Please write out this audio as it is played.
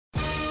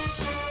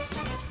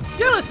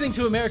You're listening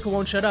to America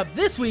Won't Shut Up.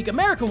 This week,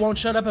 America won't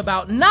shut up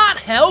about not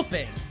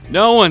helping.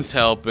 No one's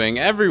helping.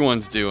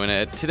 Everyone's doing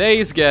it.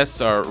 Today's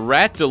guests are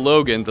Rat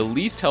DeLogan, the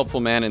least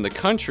helpful man in the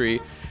country,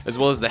 as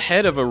well as the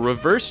head of a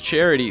reverse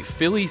charity,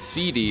 Philly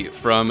CD,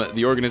 from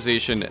the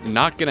organization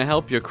Not Gonna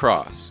Help You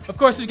Cross. Of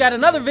course, we got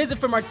another visit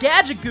from our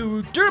gadget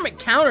guru, Dermot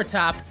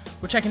Countertop.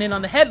 We're checking in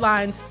on the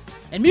headlines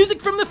and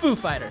music from the Foo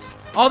Fighters.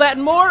 All that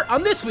and more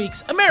on this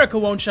week's America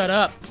Won't Shut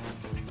Up.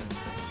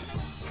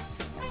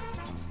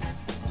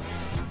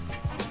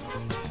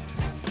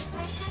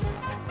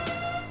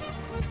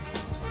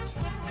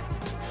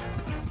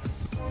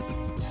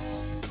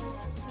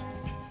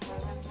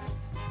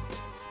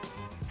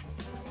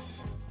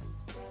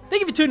 Thank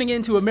you for tuning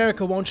in to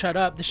America Won't Shut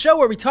Up, the show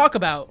where we talk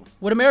about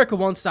what America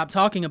won't stop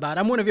talking about.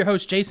 I'm one of your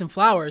hosts, Jason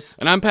Flowers.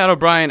 And I'm Pat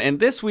O'Brien,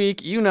 and this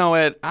week, you know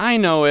it, I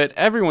know it,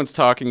 everyone's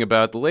talking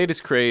about the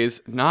latest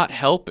craze, not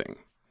helping.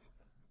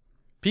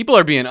 People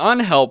are being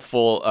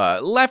unhelpful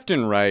left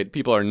and right,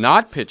 people are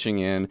not pitching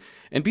in,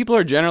 and people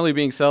are generally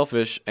being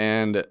selfish,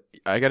 and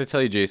I gotta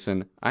tell you,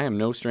 Jason, I am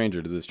no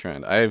stranger to this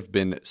trend. I have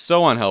been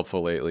so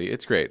unhelpful lately.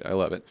 It's great. I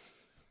love it.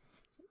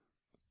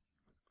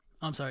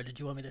 I'm sorry, did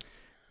you want me to...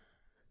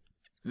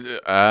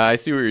 I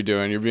see what you're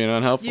doing. You're being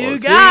unhelpful. You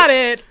got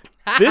it.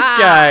 This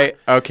guy.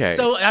 Okay.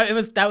 So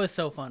that was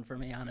so fun for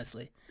me,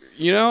 honestly.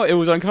 You know, it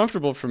was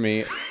uncomfortable for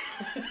me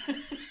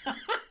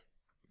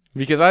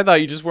because I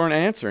thought you just weren't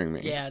answering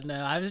me. Yeah, no,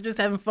 I was just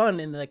having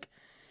fun in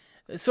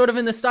sort of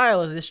in the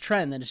style of this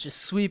trend that is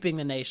just sweeping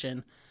the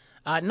nation.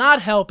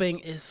 Not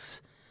helping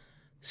is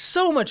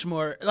so much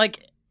more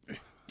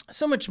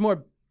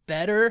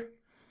better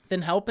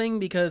than helping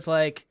because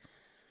I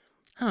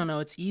don't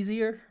know, it's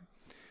easier.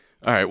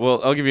 All right, well,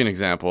 I'll give you an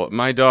example.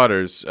 My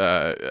daughters,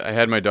 I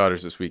had my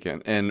daughters this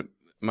weekend, and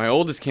my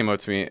oldest came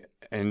up to me,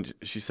 and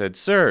she said,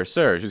 sir,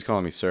 she's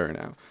calling me sir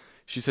now.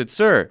 She said,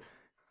 sir,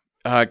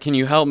 can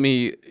you help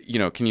me,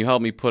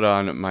 put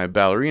on my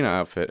ballerina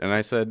outfit? And I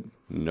said,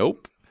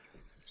 nope.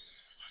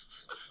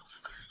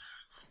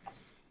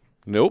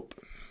 Nope.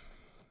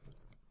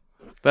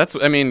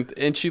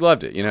 And she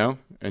loved it,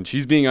 and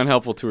she's being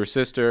unhelpful to her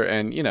sister,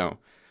 and,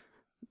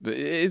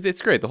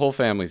 it's great. The whole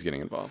family's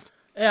getting involved.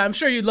 Yeah, I'm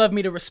sure you'd love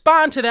me to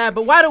respond to that,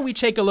 but why don't we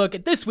take a look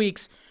at this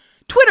week's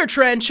Twitter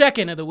trend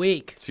check-in of the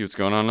week? See what's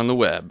going on the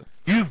web.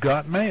 You've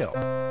got mail.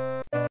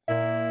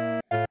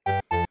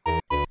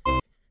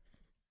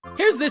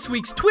 Here's this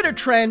week's Twitter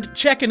trend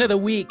check-in of the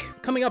week.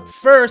 Coming up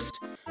first,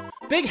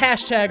 big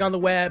hashtag on the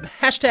web,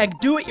 hashtag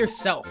do it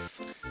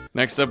yourself.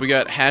 Next up, we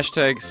got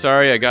hashtag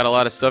sorry I got a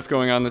lot of stuff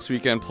going on this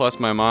weekend, plus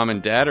my mom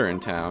and dad are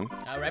in town.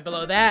 Right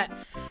below that,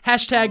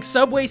 hashtag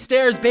subway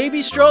stairs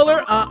baby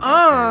stroller,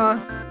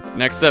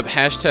 Next up,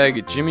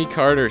 hashtag Jimmy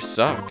Carter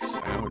sucks.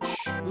 Ouch.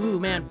 Ooh,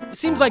 man. It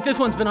seems like this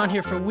one's been on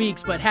here for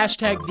weeks, but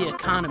hashtag the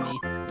economy.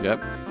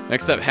 Yep.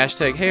 Next up,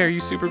 hashtag hey, are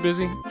you super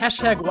busy?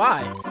 Hashtag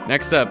why?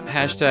 Next up,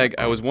 hashtag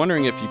I was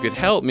wondering if you could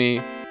help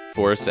me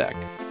for a sec.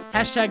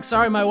 Hashtag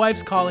sorry my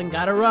wife's calling,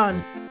 gotta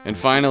run. And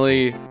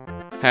finally,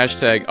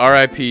 hashtag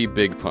RIP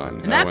Big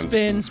Pun. And that's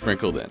been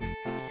sprinkled in.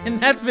 And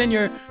that's been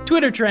your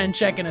Twitter trend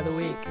check-in of the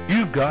week.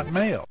 You've got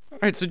mail.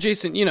 All right, so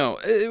Jason,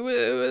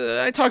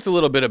 I talked a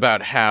little bit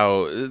about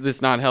how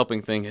this not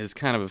helping thing has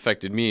kind of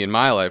affected me in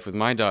my life with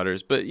my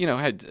daughters, but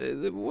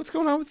what's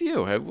going on with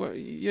you?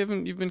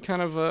 You've been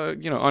kind of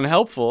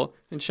unhelpful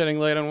in shedding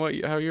light on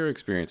how you're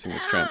experiencing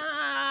this trend.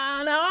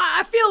 No,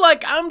 I feel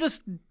like I'm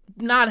just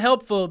not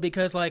helpful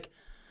because I'm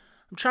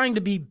trying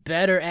to be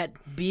better at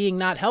being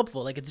not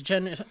helpful. It's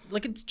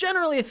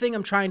generally a thing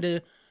I'm trying to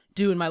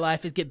do in my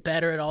life is get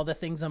better at all the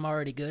things I'm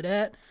already good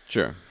at.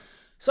 Sure.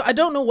 So I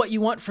don't know what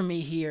you want from me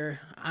here.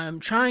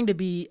 I'm trying to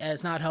be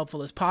as not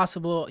helpful as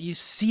possible. You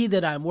see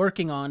that I'm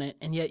working on it,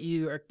 and yet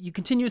you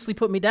continuously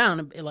put me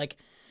down, and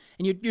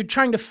you're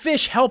trying to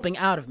fish helping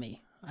out of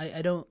me.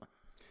 I don't.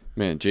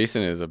 Man,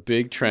 Jason is a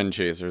big trend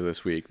chaser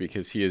this week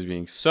because he is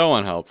being so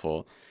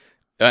unhelpful,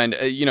 and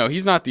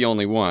he's not the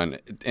only one.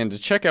 And to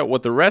check out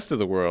what the rest of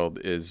the world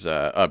is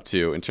up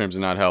to in terms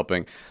of not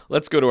helping,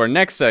 let's go to our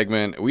next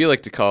segment. We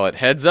like to call it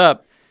Heads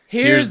Up.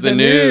 Here's the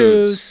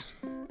news.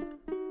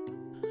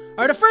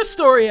 All right, the first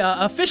story,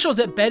 officials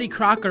at Betty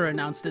Crocker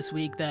announced this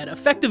week that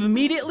effective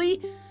immediately,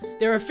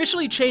 they're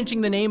officially changing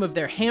the name of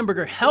their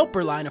hamburger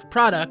helper line of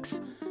products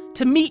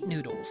to Meat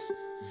Noodles.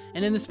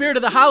 And in the spirit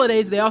of the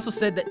holidays, they also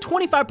said that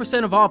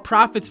 25% of all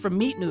profits from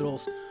Meat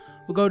Noodles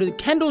will go to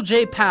Kendall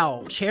J.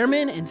 Powell,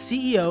 chairman and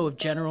CEO of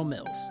General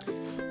Mills.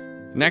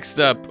 Next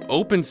up,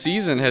 open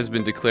season has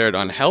been declared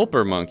on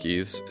helper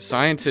monkeys.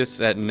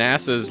 Scientists at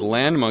NASA's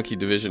Land Monkey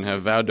Division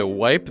have vowed to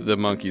wipe the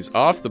monkeys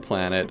off the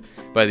planet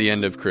by the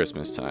end of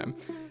Christmas time.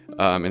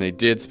 And they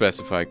did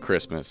specify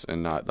Christmas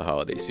and not the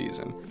holiday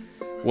season.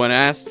 When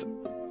asked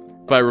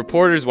by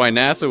reporters why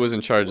NASA was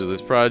in charge of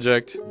this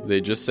project, they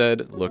just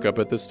said, look up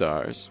at the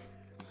stars.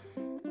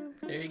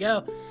 There you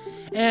go.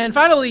 And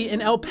finally,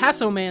 an El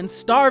Paso man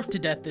starved to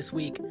death this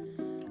week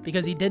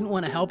because he didn't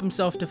want to help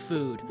himself to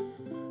food.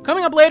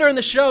 Coming up later in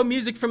the show,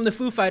 music from the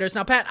Foo Fighters.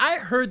 Now, Pat, I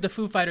heard the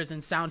Foo Fighters in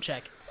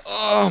Soundcheck.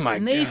 Oh, my God.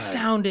 And they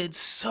sounded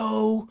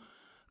so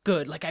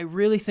good. Like, I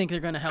really think they're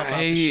going to help out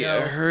the show.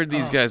 I heard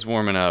these guys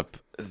warming up.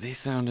 They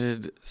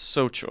sounded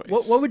so choice.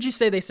 What would you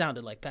say they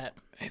sounded like, Pat?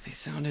 They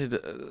sounded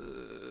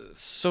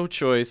so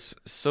choice,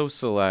 so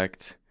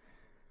select,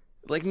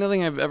 like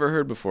nothing I've ever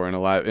heard before in a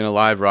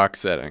live rock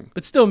setting.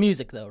 But still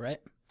music, though, right?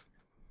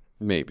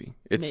 Maybe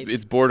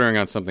it's bordering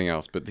on something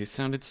else, but they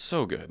sounded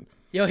so good.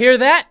 You'll hear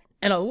that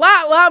and a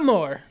lot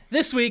more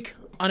this week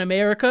on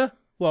America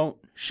Won't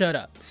Shut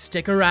Up.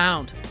 Stick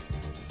around.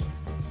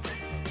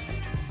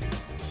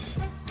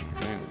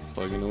 Okay,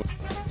 plugging away.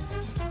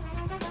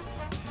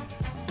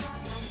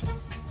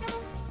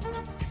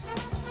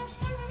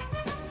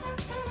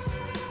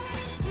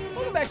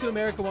 Welcome back to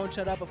America Won't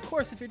Shut Up. Of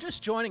course, if you're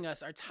just joining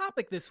us, our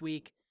topic this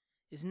week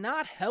is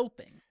not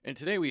helping. And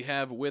today we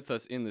have with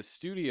us in the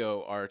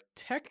studio our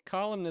tech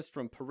columnist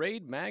from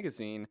Parade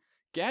Magazine,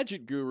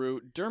 gadget guru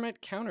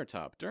Dermot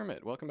Countertop.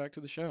 Dermot, welcome back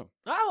to the show.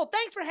 Oh, well,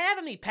 thanks for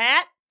having me,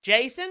 Pat.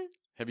 Jason?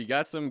 Have you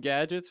got some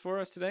gadgets for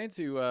us today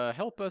to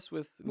help us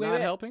with not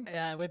helping?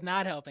 With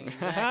not helping,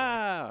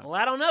 exactly. Well,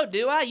 I don't know,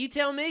 do I? You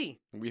tell me.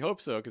 We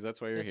hope so, because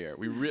that's why you're here.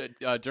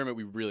 Dermot,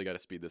 we really got to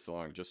speed this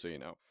along, just so you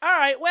know. All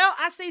right, well,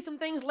 I see some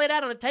things laid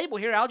out on the table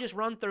here. I'll just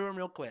run through them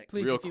real quick.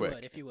 Please, real if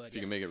quick. If you would. If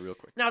you can make it real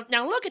quick.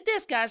 Now look at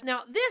this, guys.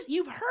 Now,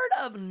 you've heard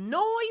of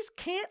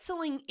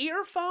noise-canceling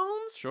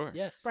earphones? Sure.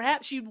 Yes.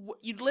 Perhaps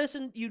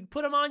you'd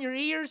put them on your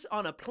ears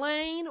on a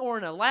plane or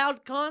in a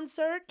loud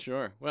concert.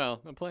 Sure.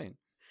 Well, I'm playing.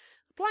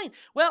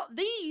 Well,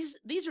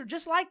 these are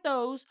just like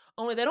those,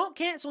 only they don't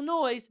cancel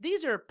noise.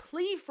 These are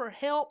plea for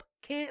help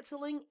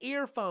canceling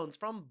earphones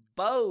from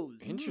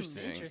Bose.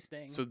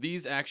 Interesting. So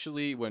these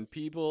actually, when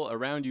people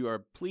around you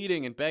are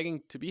pleading and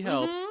begging to be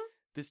helped,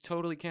 this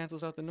totally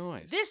cancels out the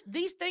noise.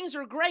 These things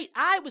are great.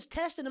 I was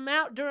testing them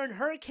out during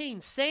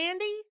Hurricane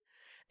Sandy,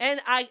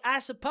 and I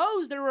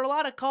suppose there were a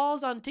lot of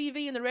calls on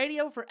TV and the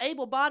radio for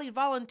able-bodied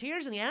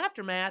volunteers in the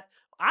aftermath.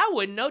 I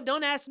wouldn't know.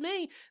 Don't ask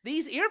me.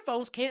 These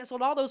earphones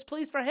canceled all those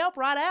pleas for help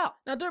right out.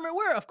 Now, Dermot,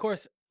 we're, of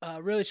course,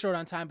 really short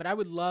on time, but I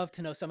would love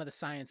to know some of the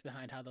science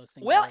behind how those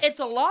things Well, work. it's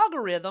a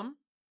logarithm.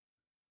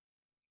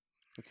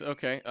 It's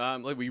okay.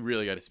 We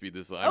really got to speed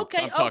this up.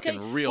 Okay, I'm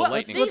talking real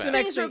lightning These fast.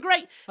 things are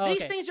great. Oh,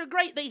 These things are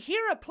great. They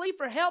hear a plea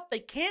for help. They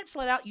cancel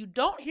it out. You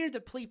don't hear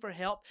the plea for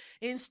help.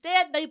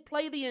 Instead, they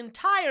play the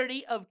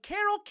entirety of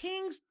Carole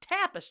King's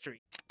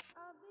Tapestry.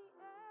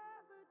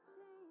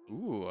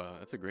 Ooh,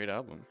 that's a great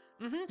album.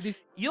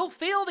 You'll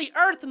feel the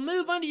earth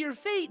move under your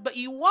feet, but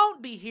you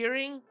won't be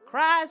hearing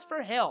cries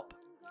for help.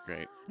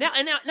 Great. Now,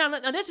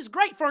 this is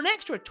great. For an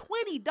extra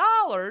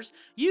 $20,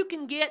 you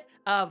can get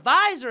a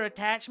visor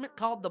attachment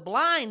called the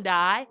blind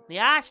eye.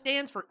 The I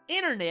stands for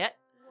internet.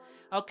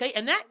 Okay,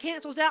 and that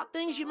cancels out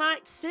things you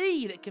might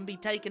see that can be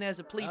taken as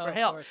a plea for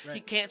help. Course, right.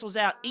 It cancels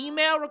out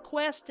email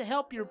requests to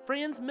help your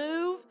friends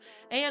move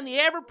and the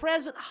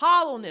ever-present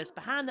hollowness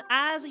behind the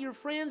eyes of your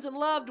friends and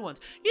loved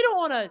ones. You don't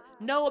want to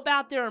know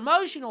about their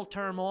emotional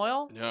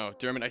turmoil. No,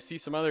 Dermot, I see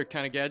some other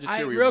kind of gadgets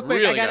here. Real quick,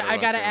 really I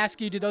gotta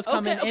ask you, do those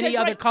come in any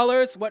other great.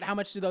 colors? How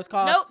much do those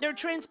cost? Nope, they're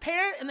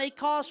transparent and they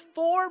cost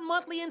 4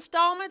 monthly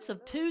installments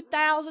of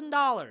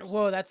 $2,000.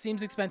 Whoa, that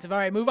seems expensive. All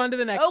right, move on to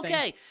the next thing.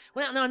 Okay,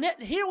 well, now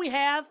here we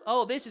have,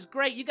 this is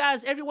great. You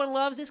guys, everyone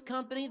loves this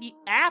company, the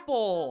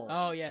Apple.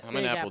 Oh, yes, I'm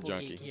an big Apple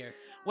junkie. geek here.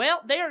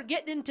 Well, they are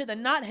getting into the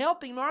not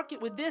helping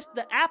market with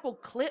the Apple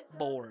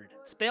Clipboard.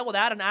 Spelled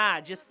without an I,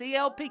 just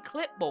CLP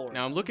Clipboard.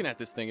 Now, I'm looking at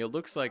this thing. It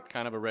looks like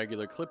kind of a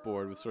regular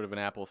clipboard with sort of an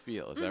Apple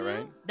feel. Is that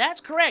right? That's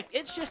correct.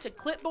 It's just a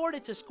clipboard.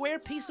 It's a square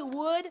piece of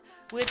wood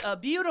with a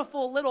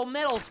beautiful little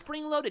metal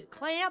spring-loaded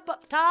clamp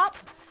up top,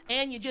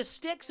 and you just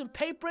stick some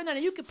paper in there.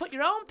 Now, you can put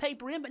your own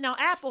paper in, but now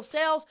Apple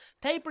sells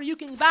paper you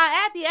can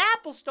buy at the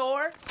Apple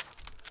Store.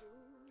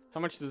 How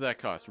much does that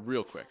cost?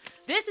 Real quick.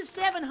 This is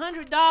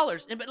 $700,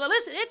 but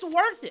listen, it's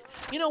worth it.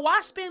 You know,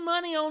 why spend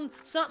money on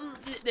something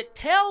that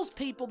tells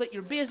people that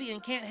you're busy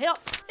and can't help?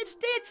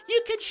 Instead,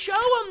 you could show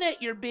them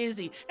that you're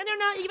busy, and they're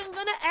not even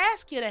going to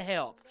ask you to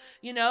help.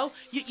 You know,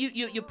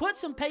 you put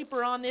some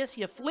paper on this,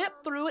 you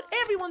flip through it.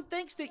 Everyone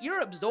thinks that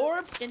you're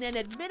absorbed in an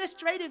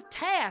administrative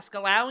task,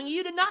 allowing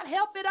you to not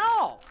help at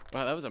all.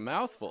 Wow, that was a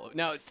mouthful.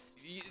 Now,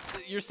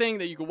 you're saying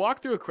that you can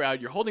walk through a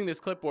crowd, you're holding this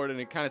clipboard, and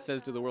it kind of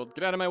says to the world,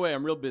 get out of my way,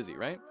 I'm real busy,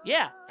 right?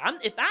 Yeah,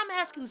 if I'm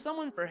asking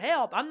someone for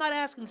help, I'm not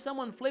asking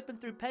someone flipping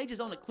through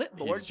pages on a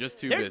clipboard. He's just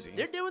too busy.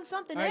 They're doing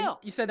something All right, else.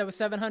 you said that was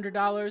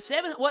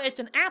 $700? Well, it's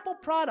an Apple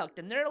product,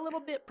 and they're a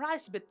little bit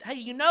pricey, but hey,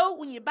 you know,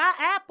 when you buy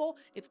Apple,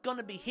 it's going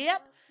to be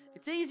hip,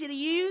 it's easy to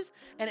use,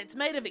 and it's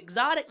made of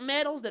exotic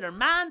metals that are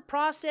mined,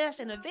 processed,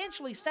 and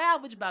eventually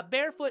salvaged by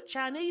barefoot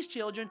Chinese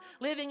children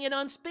living in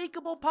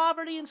unspeakable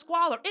poverty and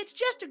squalor. It's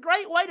just a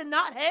great way to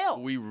not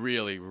help. We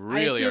really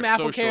assume are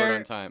Apple so short Care-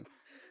 on time.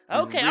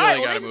 Okay, really all right,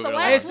 well, gotta this is move the it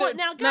last along. one.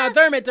 Now, No, guys,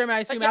 Dermot, I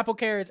assume Okay. Apple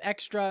Care is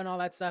extra and all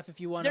that stuff if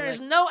you want to. there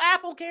is no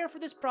Apple Care for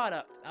this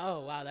product.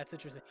 Oh, wow, that's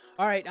interesting.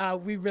 All right,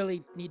 we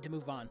really need to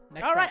move on.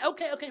 Next All right, one.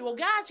 okay, well,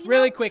 guys,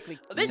 Really know, quickly.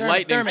 This-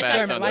 Lightning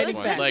fast on lightning this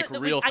one, fast. like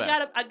real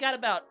fast. I got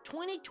about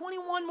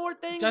 21 more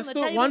things Just on do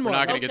the it table. one more. We're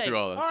not going Okay, to get through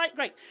all this. All right,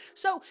 great.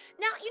 So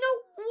now, you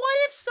know, what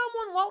if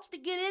someone wants to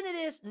get into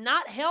this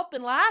not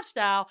helping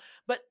lifestyle,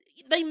 but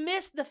they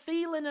miss the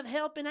feeling of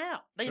helping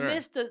out. They Sure.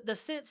 miss the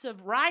sense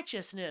of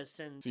righteousness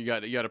and So you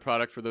got a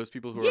product for those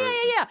people who yeah, are.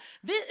 yeah,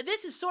 yeah.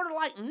 This is sort of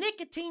like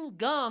nicotine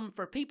gum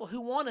for people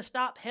who want to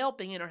stop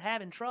helping and are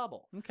having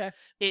trouble. Okay.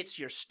 It's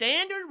your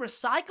standard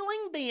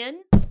recycling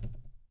bin.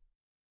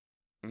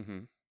 Mm-hmm.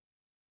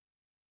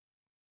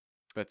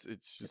 It's a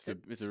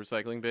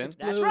recycling bin. It's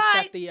blue. That's It's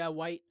right. got the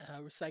white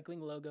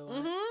recycling logo on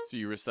it. Mm-hmm. So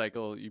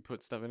you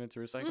put stuff in it to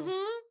recycle.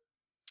 Mm-hmm.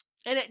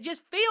 And it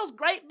just feels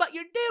great, but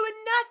you're doing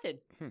nothing.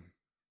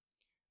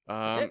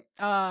 That's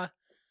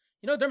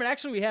it. Dermot,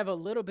 actually, we have a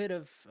little bit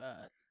of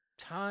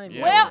time.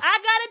 Yeah. Well, I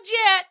got a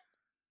jet.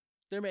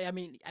 Dermot, I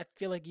mean, I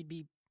feel like you'd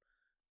be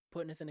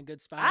putting us in a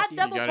good spot. I if you-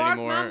 double got any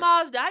parked my more?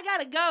 Mazda. I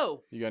gotta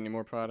go. You got any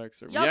more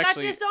products? Or Y'all got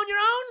this on your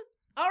own?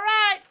 All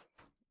right.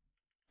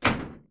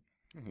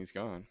 He's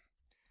gone.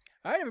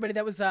 All right, everybody.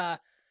 That was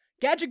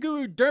Gadget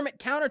Guru Dermot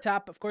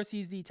Countertop. Of course,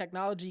 he's the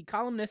technology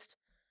columnist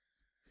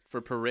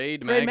For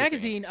Parade for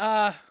Magazine.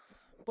 Magazine.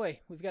 Boy,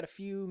 we've got a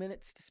few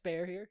minutes to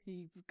spare here.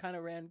 He kind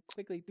of ran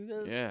quickly through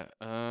those. Yeah.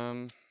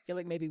 I feel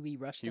like maybe we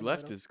rushed He him.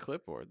 left his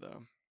clipboard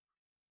though.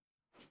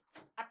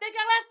 I think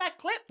I left my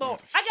clipboard.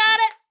 I got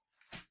it.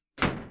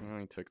 Oh,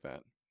 he took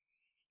that.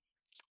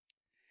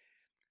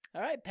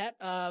 All right, Pat.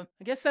 I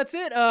guess that's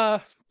it.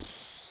 Well,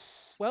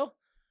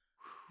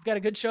 we've got a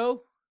good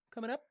show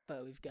coming up.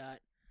 We've got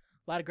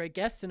a lot of great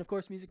guests and, of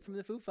course, music from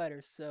the Foo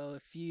Fighters. So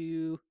if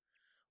you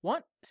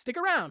want, stick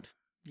around.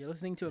 You're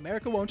listening to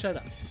America Won't Shut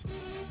Up.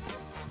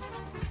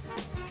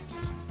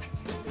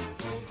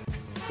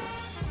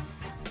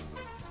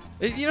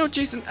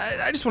 Jason,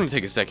 I just want to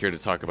take a sec here to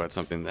talk about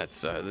something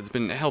that's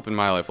been helping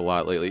my life a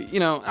lot lately.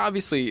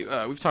 Obviously,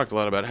 we've talked a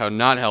lot about how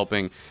not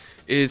helping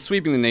is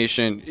sweeping the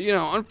nation.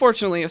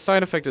 Unfortunately, a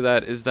side effect of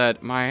that is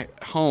that my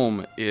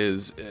home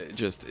is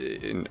just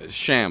in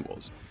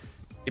shambles.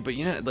 But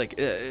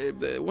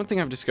one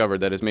thing I've discovered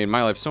that has made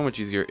my life so much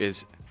easier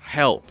is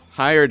help,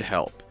 hired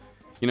help.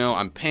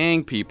 I'm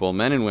paying people,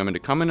 men and women, to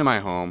come into my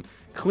home,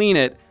 clean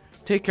it,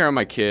 take care of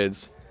my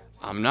kids.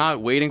 I'm not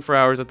waiting for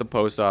hours at the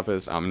post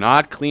office. I'm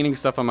not cleaning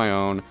stuff on my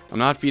own. I'm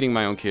not feeding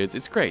my own kids.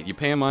 It's great. You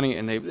pay them money,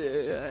 and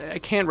I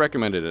can't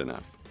recommend it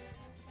enough.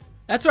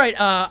 That's right.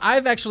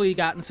 I've actually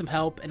gotten some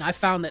help, and I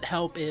found that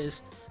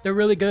they're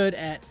really good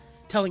at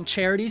telling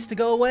charities to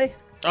go away.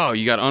 Oh,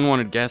 you got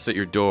unwanted guests at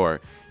your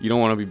door. You don't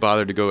want to be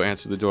bothered to go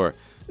answer the door.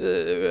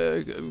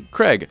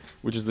 Craig,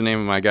 which is the name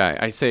of my guy.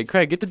 I say,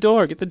 Craig, get the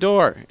door.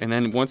 And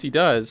then once he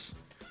does,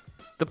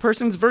 the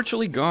person's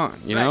virtually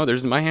gone.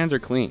 Right. My hands are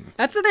clean.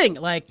 That's the thing.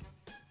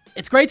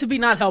 It's great to be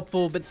not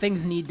helpful, but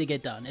things need to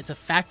get done. It's a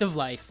fact of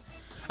life.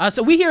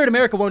 So we here at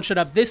America Won't Shut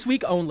Up this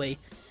week only.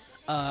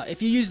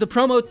 If you use the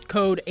promo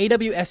code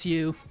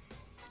AWSU,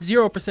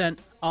 0%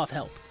 off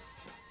help.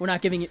 We're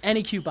not giving you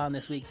any coupon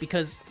this week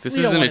because This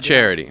we don't isn't wanna a do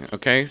charity,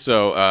 okay?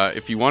 So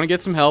if you want to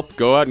get some help,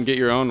 go out and get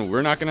your own.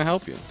 We're not going to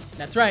help you. that.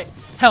 That's right.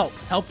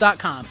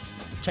 Help.com.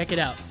 Check it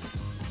out.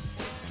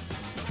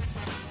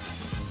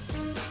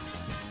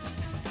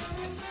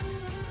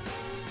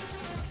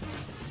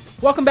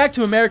 Welcome back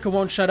to America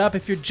Won't Shut Up.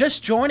 If you're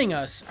just joining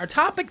us, our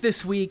topic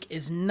this week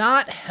is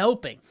not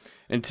helping.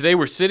 And today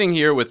we're sitting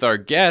here with our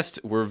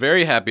guest. We're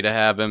very happy to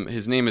have him.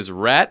 His name is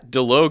Rat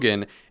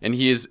DeLogan, and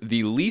he is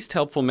the least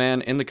helpful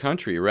man in the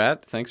country.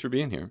 Rat, thanks for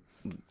being here.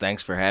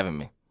 Thanks for having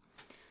me.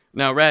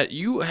 Now, Rat,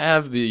 you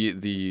have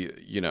the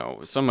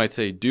some might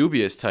say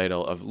dubious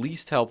title of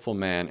least helpful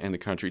man in the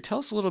country. Tell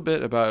us a little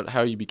bit about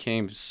how you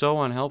became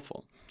so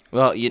unhelpful.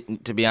 Well,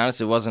 to be honest,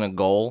 it wasn't a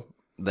goal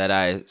that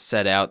I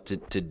set out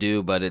to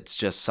do, but it's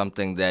just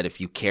something that if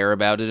you care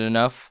about it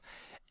enough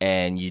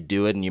and you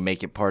do it and you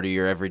make it part of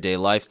your everyday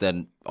life,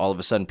 then all of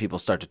a sudden people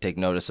start to take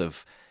notice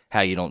of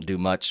how you don't do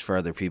much for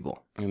other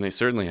people. And they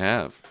certainly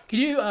have. Can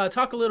you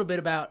talk a little bit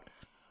about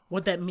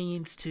what that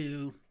means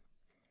to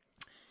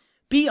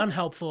be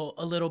unhelpful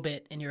a little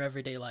bit in your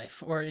everyday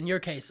life, or in your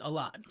case, a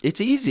lot?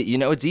 It's easy.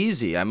 It's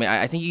easy. I mean,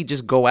 I think you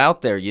just go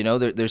out there,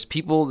 there's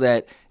people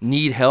that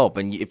need help,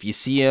 and if you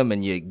see them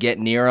and you get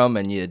near them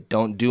and you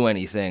don't do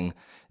anything,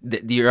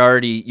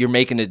 you're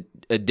making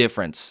a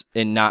difference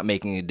in not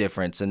making a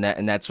difference, and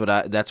that's what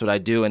I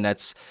do, and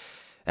that's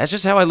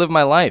just how I live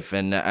my life.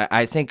 And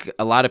I think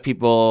a lot of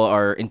people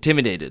are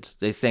intimidated.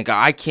 They think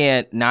I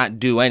can't not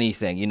do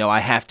anything. I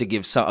have to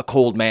give a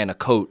cold man a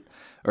coat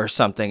or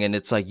something, and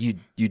it's like you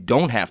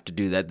don't have to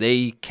do that.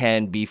 They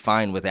can be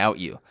fine without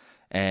you,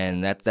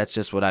 and that's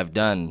just what I've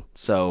done.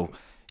 So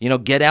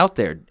get out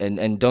there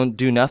and don't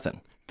do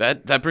nothing.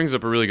 That brings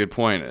up a really good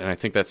point, and I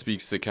think that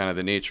speaks to kind of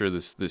the nature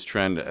of this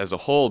trend as a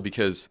whole,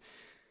 because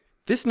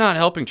this not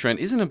helping trend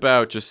isn't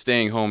about just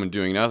staying home and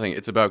doing nothing.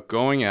 It's about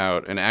going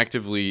out and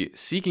actively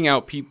seeking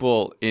out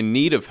people in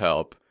need of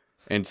help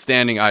and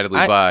standing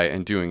idly by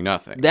and doing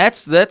nothing.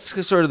 That's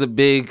sort of the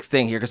big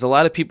thing here, because a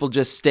lot of people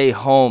just stay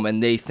home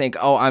and they think,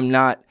 oh, I'm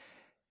not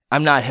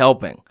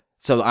helping,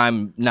 so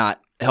I'm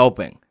not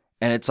helping.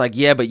 And it's like,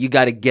 yeah, but you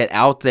got to get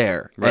out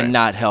there and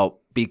not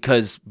help,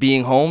 because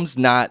being home's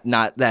not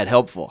that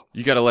helpful.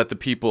 You got to let the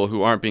people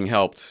who aren't being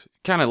helped,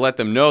 kind of let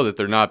them know that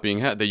they're not being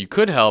that you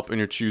could help and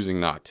you're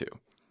choosing not to.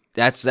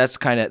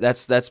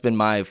 that's been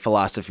my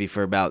philosophy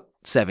for about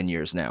 7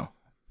 years now.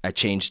 I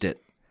changed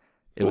it.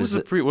 What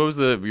was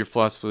your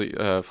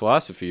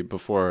philosophy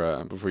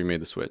before you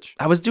made the switch?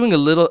 I was doing a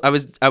little. I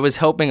was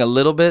helping a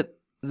little bit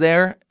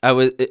there.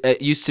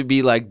 It used to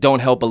be like don't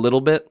help a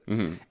little bit,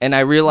 and I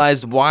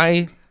realized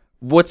why.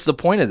 What's the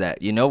point of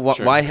that? You know,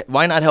 Sure.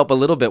 why not help a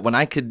little bit when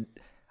I could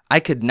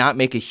not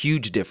make a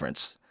huge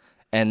difference,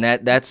 and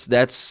that's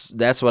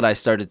what I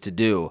started to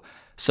do.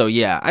 So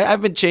yeah,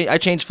 I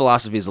changed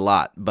philosophies a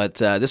lot, but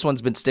this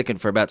one's been sticking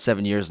for about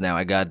 7 years now.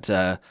 I got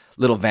a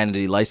little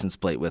vanity license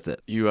plate with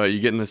it. You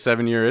getting the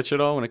 7-year itch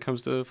at all when it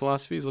comes to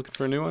philosophies? Looking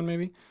for a new one,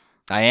 maybe?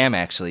 I am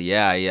actually,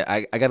 yeah.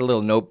 I got a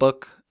little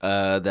notebook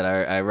that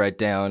I write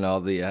down all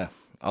the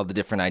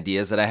different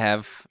ideas that I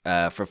have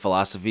for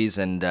philosophies,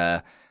 and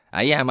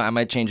I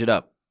might change it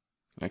up.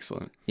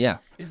 Excellent. Yeah.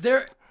 Is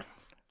there,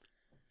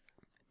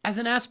 as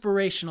an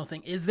aspirational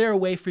thing, is there a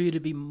way for you to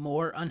be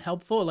more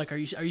unhelpful? Like, are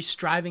you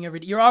striving every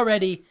day? You're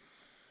already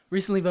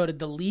recently voted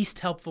the least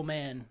helpful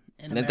man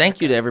in America. And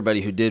thank you to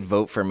everybody who did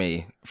vote for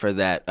me for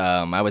that.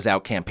 I was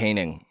out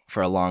campaigning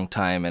for a long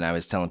time, and I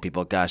was telling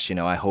people, "Gosh, you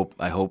know, I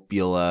hope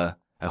you'll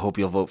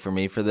vote for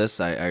me for this.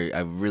 I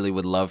really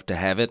would love to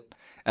have it."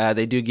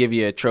 They do give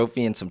you a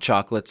trophy and some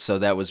chocolates, so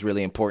that was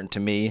really important to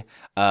me.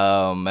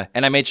 And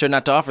I made sure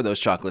not to offer those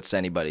chocolates to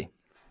anybody,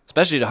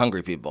 especially to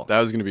hungry people.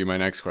 That was going to be my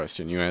next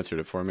question. You answered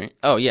it for me.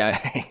 Oh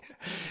yeah,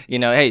 you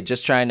know, hey,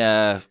 just trying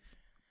to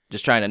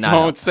not. Don't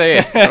help. say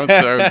it. Don't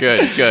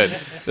say it. Good.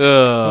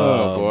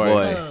 Oh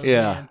boy. Oh,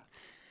 Yeah. man.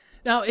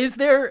 Now, is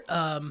there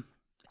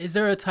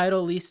a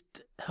title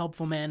least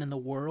helpful man in the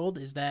world?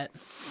 Is that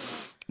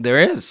There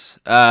is,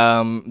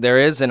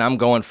 and I'm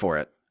going for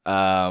it.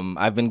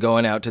 I've been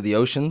going out to the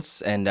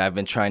oceans, and I've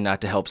been trying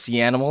not to help sea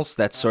animals.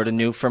 That's sort of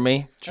new for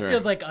me. that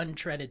feels like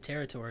untreaded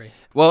territory?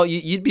 Well,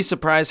 you'd be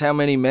surprised how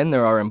many men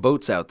there are in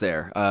boats out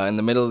there in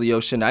the middle of the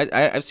ocean.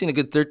 I've seen a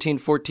good 13,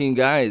 14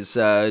 guys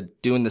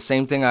doing the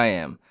same thing I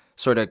am.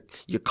 Sort of,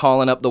 you're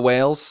calling up the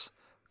whales,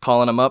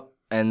 calling them up,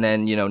 and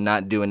then, you know,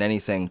 not doing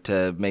anything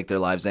to make their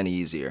lives any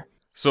easier.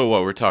 So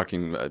what, we're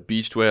talking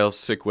beached whales,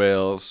 sick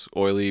whales,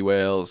 oily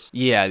whales?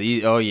 Yeah,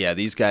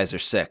 these guys are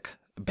sick.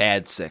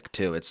 Bad sick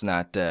too. It's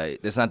not the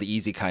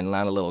easy kind,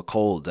 not a little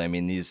cold. I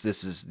mean,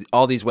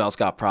 all these whales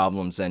got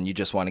problems, and you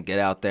just want to get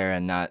out there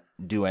and not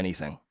do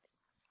anything.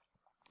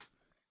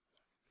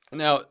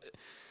 Now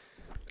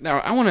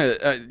I want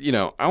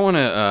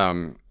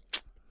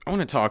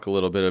to talk a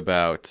little bit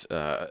about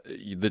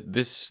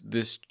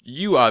this.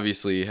 You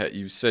obviously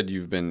you said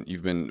you've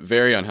been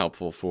very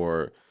unhelpful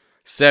for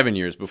 7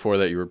 years. Before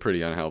that, you were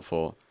pretty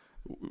unhelpful.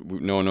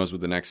 No one knows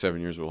what the next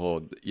 7 years will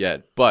hold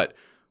yet, but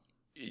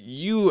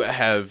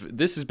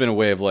this has been a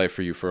way of life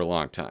for you for a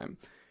long time.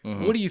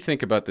 Mm-hmm. What do you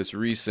think about this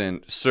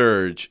recent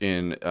surge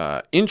in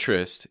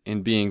interest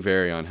in being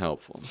very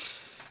unhelpful?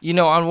 You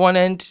know, on one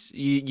end,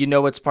 you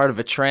know it's part of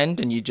a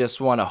trend, and you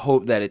just want to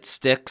hope that it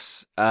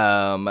sticks.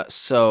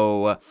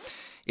 So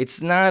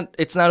it's not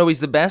always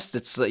the best.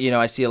 It's, you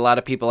know, I see a lot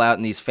of people out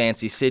in these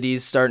fancy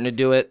cities starting to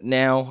do it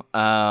now.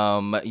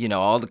 You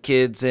know, all the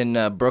kids in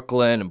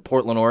Brooklyn and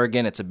Portland,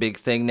 Oregon, it's a big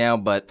thing now.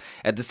 But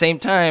at the same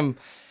time,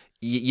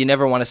 you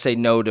never want to say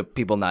no to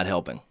people not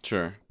helping.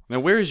 Sure. Now,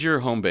 where is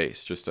your home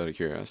base? Just out of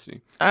curiosity.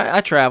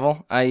 I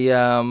travel. I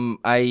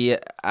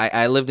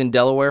lived in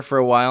Delaware for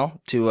a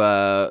while to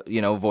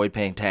avoid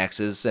paying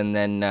taxes, and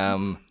then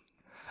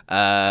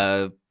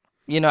I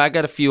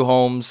got a few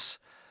homes,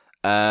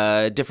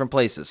 different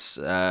places.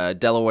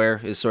 Delaware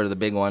is sort of the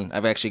big one.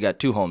 I've actually got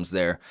 2 homes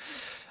there.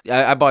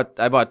 I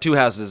bought 2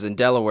 houses in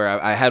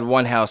Delaware. I had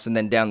one house, and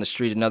then down the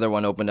street another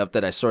one opened up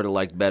that I sort of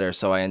liked better,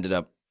 so I ended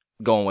up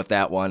going with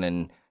that one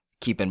and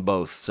keeping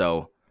both.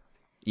 So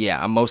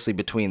yeah, I'm mostly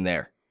between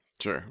there.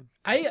 Sure.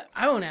 I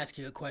want to ask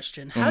you a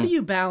question. How do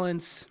you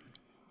balance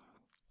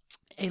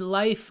a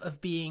life of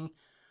being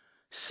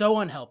so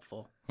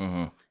unhelpful,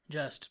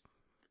 just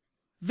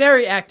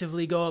very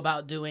actively go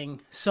about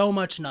doing so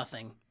much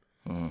nothing,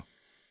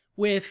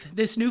 with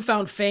this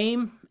newfound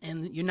fame,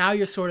 and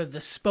you're sort of the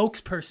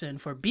spokesperson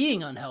for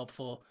being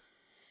unhelpful?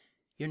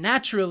 You're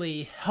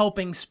naturally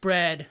helping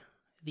spread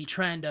the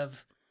trend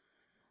of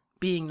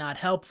being not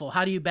helpful.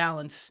 How do you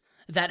balance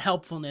that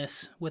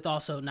helpfulness with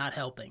also not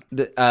helping?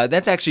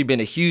 That's actually been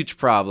a huge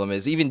problem,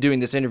 is even doing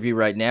this interview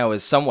right now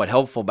is somewhat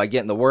helpful by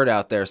getting the word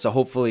out there. So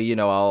hopefully, you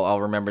know, I'll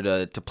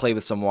remember to play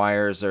with some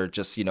wires, or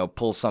just, you know,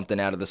 pull something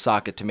out of the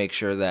socket to make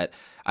sure that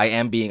I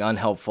am being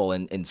unhelpful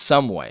in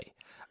some way.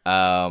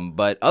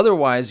 But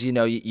otherwise, you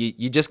know,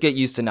 you just get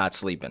used to not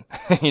sleeping.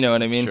 You know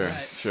what I mean? Sure,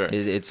 sure.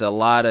 It's a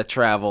lot of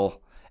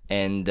travel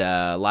and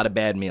a lot of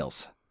bad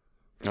meals.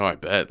 Oh, I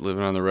bet,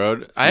 living on the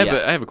road. I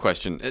have a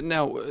question.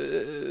 Now,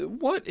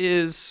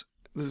 this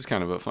is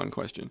kind of a fun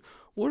question.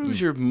 What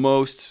was your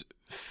most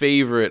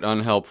favorite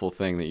unhelpful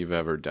thing that you've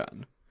ever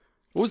done?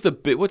 What's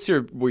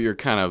your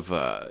kind of,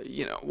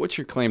 what's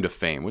your claim to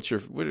fame?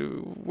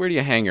 Where do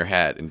you hang your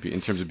hat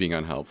in terms of being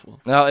unhelpful?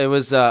 Well, it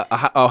was,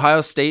 Ohio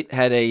State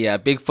had a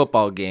big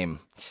football game,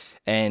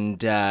 and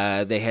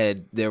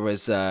there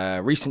was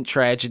a recent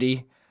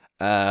tragedy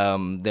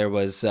There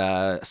was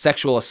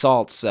sexual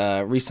assaults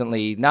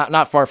recently,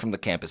 not far from the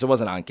campus. It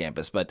wasn't on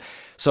campus, but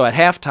so at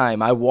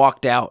halftime, I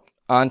walked out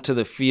onto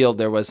the field.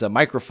 There was a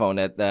microphone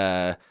at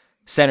the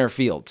center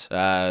field,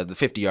 the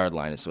 50-yard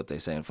line is what they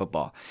say in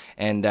football.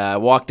 And I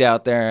walked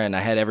out there, and I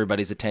had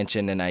everybody's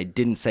attention, and I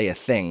didn't say a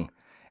thing,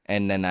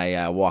 and then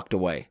I walked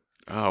away.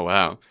 Oh,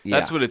 wow. Yeah.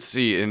 That's what it's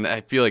and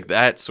I feel like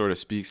that sort of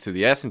speaks to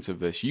the essence of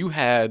this. You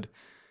had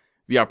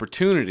the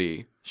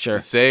opportunity to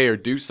say or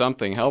do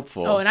something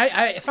helpful. Oh, and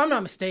I if I'm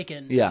not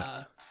mistaken,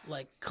 Yeah.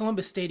 like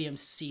Columbus Stadium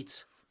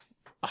seats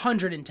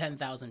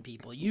 110,000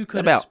 people. You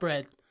could have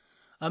spread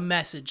a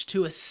message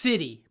to a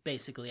city,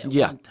 basically, at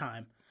one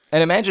time.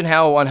 And imagine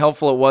how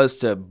unhelpful it was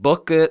to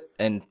book it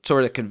and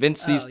sort of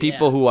convince these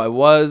people who I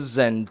was,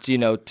 and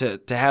to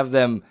have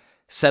them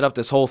set up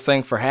this whole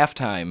thing for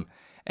halftime.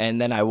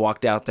 And then I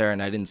walked out there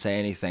and I didn't say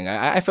anything.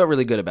 I felt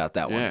really good about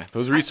that one. Yeah,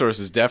 those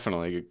resources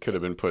definitely could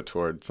have been put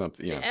toward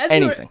something.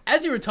 Anything.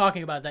 As you were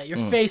talking about that, your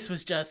face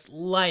was just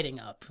lighting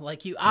up.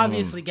 Like you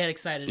obviously get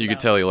excited. You could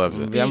tell he loves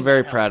it. I'm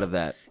very proud of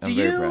that. I'm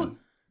very proud.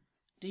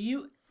 Do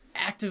you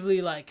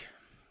actively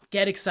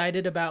get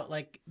excited about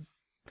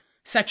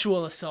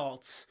sexual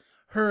assaults,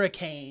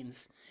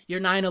 hurricanes,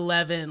 your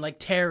 9/11,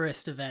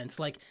 terrorist events,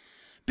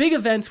 big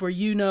events where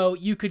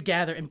you could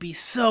gather and be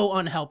so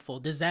unhelpful?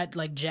 Does that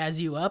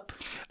jazz you up?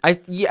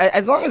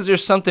 As long as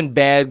there's something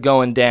bad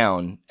going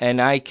down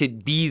and I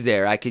could be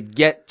there, I could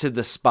get to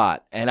the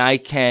spot, and I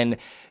can,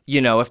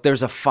 if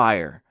there's a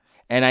fire,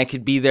 and I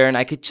could be there and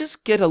I could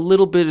just get a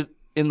little bit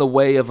in the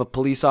way of a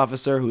police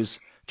officer who's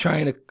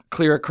trying to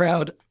clear a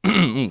crowd.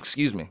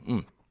 Excuse me.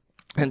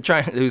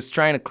 Who's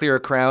trying to clear a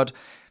crowd.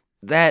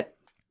 That's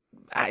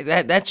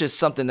just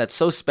something that's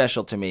so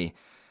special to me.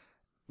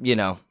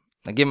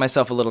 I give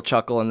myself a little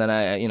chuckle, and then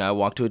I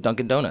walk to a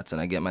Dunkin' Donuts and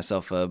I get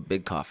myself a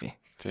big coffee.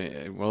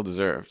 Well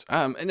deserved.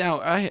 Now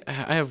I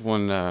have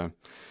one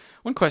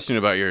question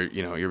about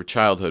your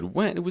childhood.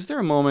 Was there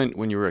a moment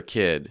when you were a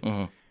kid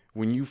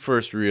when you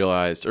first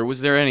realized, or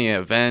was there any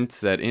event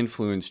that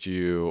influenced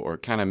you or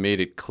kind of made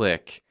it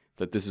click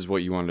that this is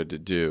what you wanted to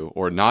do,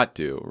 or not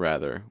do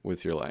rather,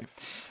 with your life?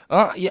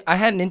 I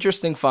had an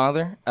interesting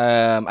father.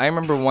 I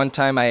remember one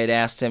time I had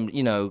asked him,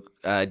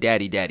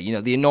 daddy,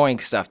 the annoying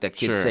stuff that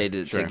kids say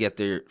to get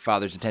their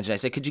father's attention. I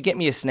said, could you get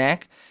me a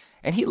snack?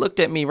 And he looked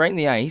at me right in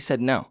the eye. He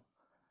said, no.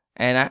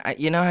 And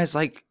I was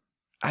like,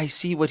 I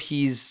see what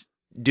he's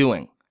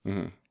doing.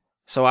 Mm-hmm.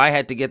 So I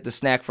had to get the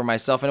snack for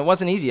myself, and it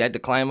wasn't easy. I had to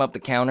climb up the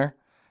counter.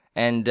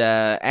 And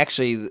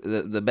actually,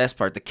 the best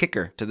part, the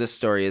kicker to this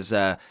story is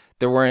there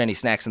weren't any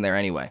snacks in there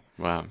anyway.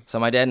 Wow. So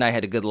my dad and I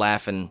had a good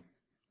laugh, and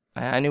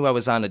I knew I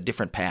was on a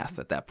different path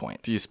at that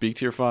point. Do you speak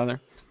to your father?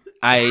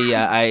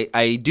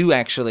 I do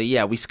actually.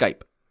 Yeah, we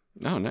Skype.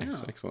 Oh,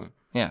 nice. Excellent.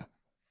 Yeah.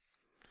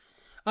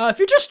 If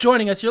you're just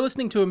joining us, you're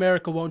listening to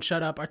America Won't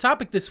Shut Up. Our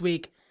topic this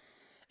week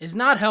is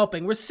not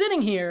helping. We're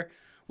sitting here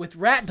with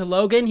Rat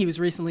DeLogan. He was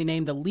recently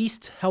named the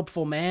least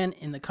helpful man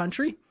in the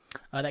country.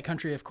 That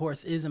country, of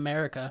course, is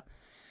America.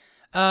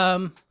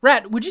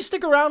 Rat, would you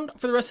stick around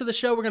for the rest of the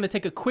show? We're going to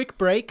take a quick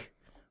break.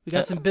 We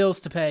got some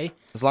bills to pay.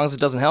 As long as it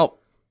doesn't help.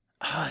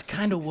 It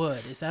kind of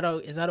would. Is that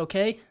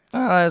okay?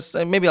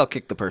 Maybe I'll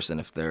kick the person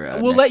if they're.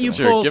 We'll let you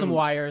pull some him...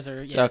 wires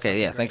or. Okay,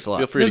 yeah. Thanks a lot.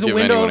 Feel free There's to a give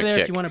window over anyone there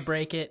a if you want to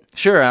break it.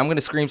 Sure, I'm going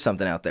to scream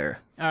something out there.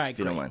 All right, if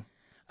you don't mind.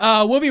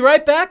 We'll be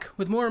right back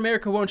with more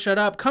America Won't Shut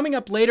Up. Coming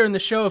up later in the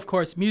show, of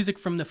course, music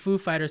from the Foo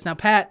Fighters. Now,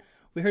 Pat,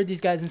 we heard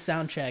these guys in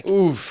soundcheck.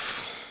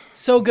 Oof.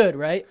 So good,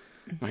 right?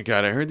 My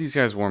God, I heard these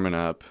guys warming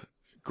up.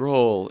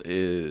 Grohl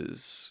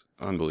is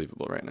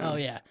unbelievable right now. Oh,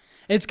 yeah.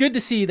 It's good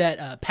to see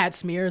that Pat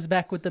Smear is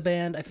back with the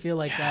band. I feel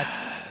like that's...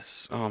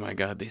 Yes. Oh, my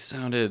God. They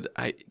sounded...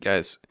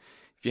 Guys,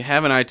 if you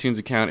have an iTunes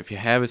account, if you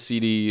have a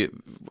CD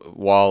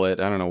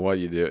wallet, I don't know what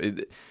you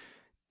do.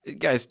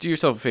 Guys, do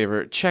yourself a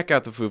favor. Check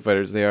out the Foo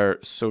Fighters. They are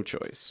so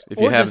choice, if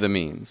you have the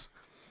means.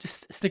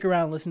 Just stick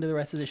around and listen to the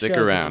rest of the show. Stick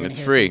around. It's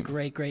free.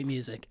 Great, great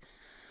music.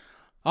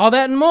 All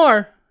that and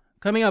more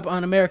coming up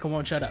on America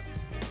Won't Shut Up.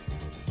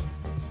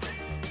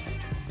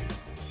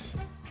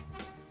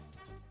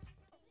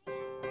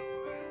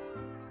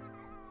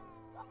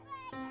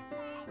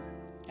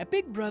 At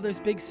Big Brothers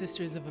Big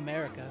Sisters of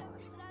America,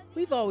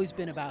 we've always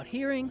been about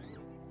hearing,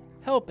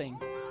 helping,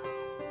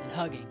 and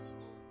hugging.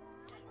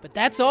 But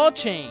that's all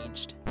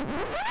changed.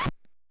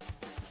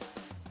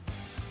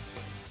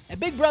 At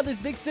Big Brothers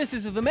Big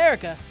Sisters of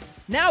America,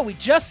 now we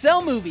just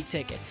sell movie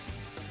tickets.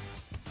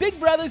 Big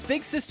Brothers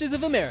Big Sisters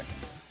of America,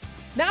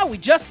 now we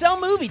just sell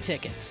movie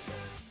tickets.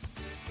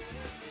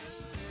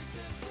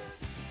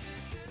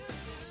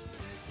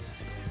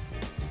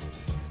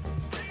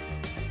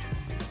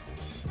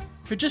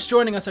 For just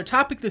joining us, our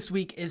topic this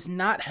week is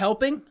not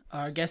helping.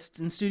 Our guests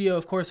in studio,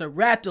 of course, are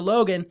Rat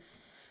DeLogan,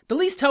 the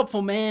least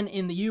helpful man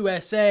in the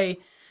USA.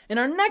 And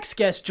our next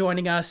guest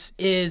joining us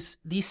is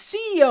the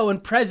CEO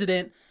and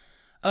president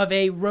of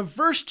a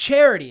reverse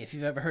charity, if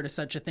you've ever heard of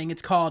such a thing.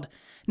 It's called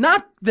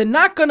Not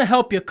Gonna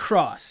Help You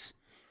Cross.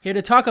 Here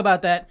to talk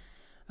about that,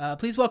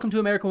 please welcome to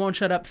America Won't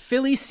Shut Up,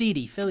 Philly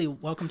Seedy. Philly,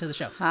 welcome to the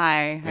show.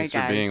 Hi. Thanks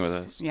guys. for being with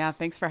us. Yeah,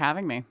 thanks for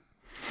having me.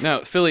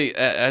 Now, Philly,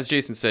 as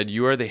Jason said,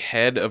 you are the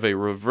head of a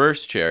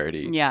reverse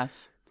charity.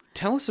 Yes.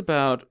 Tell us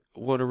about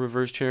what a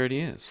reverse charity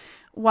is.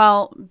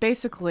 Well,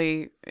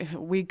 basically,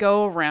 we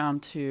go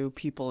around to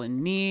people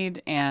in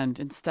need, and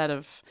instead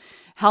of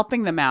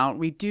helping them out,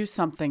 we do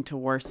something to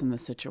worsen the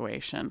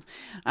situation.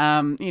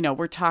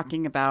 We're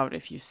talking about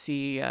if you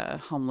see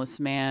a homeless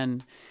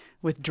man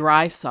with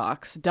dry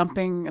socks,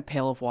 dumping a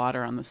pail of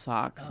water on the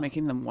socks,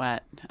 making them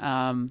wet.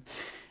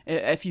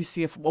 If you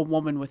see a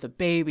woman with a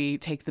baby,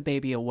 take the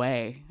baby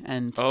away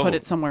and put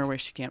it somewhere where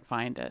she can't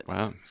find it.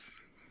 Wow.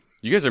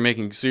 You guys are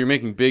you're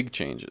making big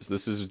changes.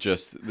 This isn't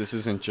just.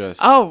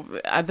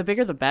 The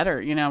bigger the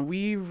better.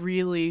 We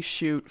really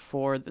shoot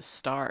for the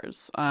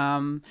stars.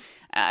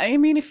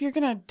 If you're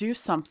gonna do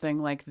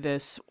something like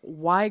this,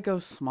 why go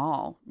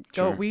small?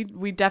 Sure.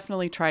 We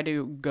definitely try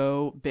to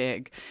go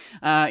big.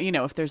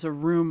 If there's a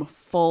room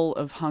full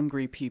of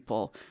hungry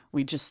people,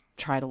 we just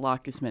try to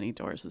lock as many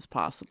doors as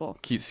possible.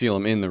 Seal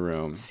them in the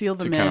room. Seal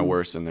them to kind of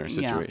worsen their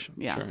situation.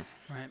 Yeah. Sure.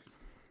 Right.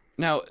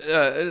 Now,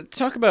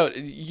 talk about,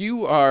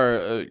 you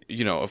are,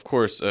 of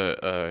course,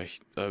 a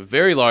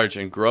very large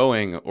and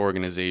growing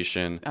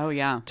organization. Oh,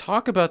 yeah.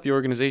 Talk about the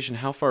organization.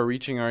 How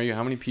far-reaching are you?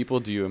 How many people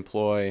do you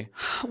employ?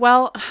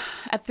 Well,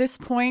 at this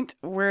point,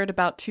 we're at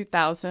about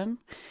 2,000,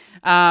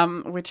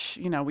 which,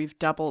 we've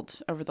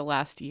doubled over the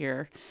last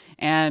year.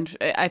 And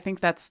I think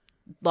that's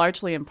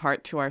largely in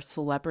part to our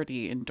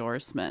celebrity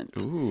endorsement.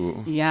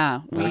 Ooh.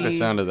 Yeah. I like the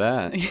sound of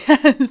that.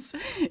 Yes.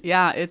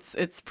 Yeah,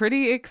 it's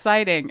pretty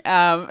exciting.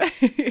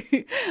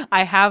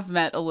 I have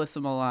met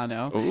Alyssa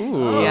Milano.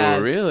 Ooh,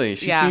 yes. Really?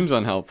 She seems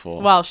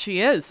unhelpful. Well,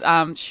 she is.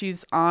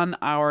 She's on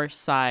our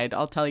side,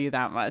 I'll tell you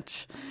that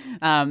much.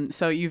 I'm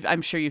sure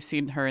you've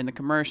seen her in the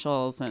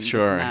commercials and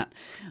sure. this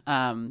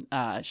and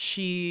that.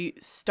 She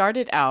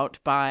started out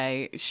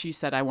she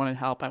said, I want to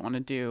help, I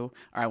want to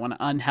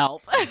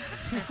unhelp.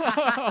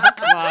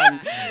 Come on.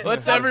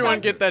 Let's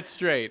everyone get that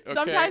straight. Okay?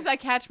 Sometimes I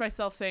catch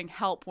myself saying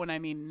help when I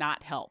mean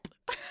not help.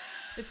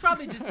 It's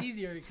probably just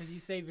easier because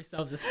you save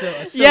yourselves a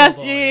syllable. Yes,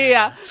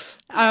 yeah.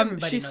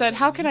 Everybody She knows said, what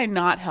how you can mean. I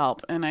not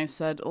help? And I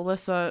said,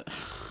 Alyssa,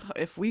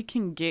 if we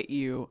can get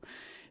you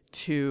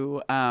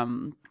to...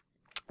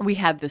 we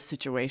had this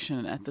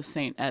situation at the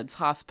St. Ed's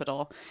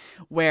Hospital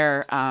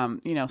where,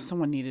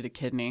 someone needed a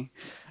kidney.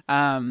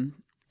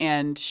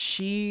 And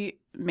she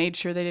made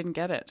sure they didn't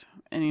get it.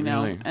 And,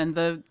 Really? and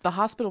the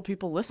hospital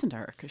people listened to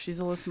her because she's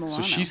Alyssa Milano.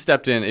 So she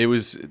stepped in. It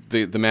was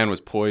the man was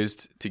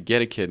poised to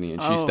get a kidney,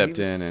 and she stepped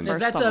he was in. And Is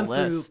that first on done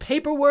the through list.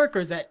 paperwork,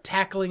 or is that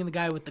tackling the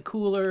guy with the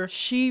cooler?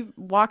 She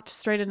walked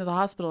straight into the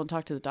hospital and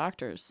talked to the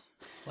doctors.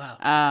 Wow.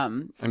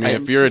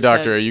 if you're a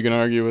doctor, are you going to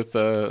argue with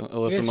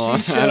Alyssa Yes, Milano?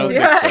 she I don't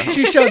showed- think so.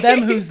 She showed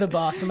them who's the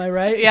boss. Am I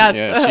right? Yes.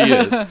 Yeah, she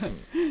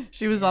is.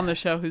 She was on the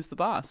show Who's the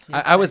Boss?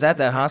 I was at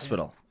that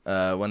hospital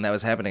when that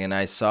was happening, and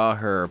I saw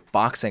her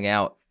boxing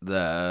out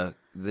the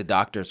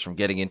doctors from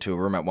getting into a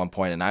room at one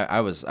point, and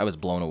I was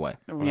blown away.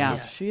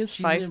 Yeah, she is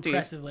She's feisty. an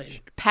impressive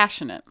lady.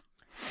 Passionate.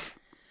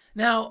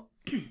 Now,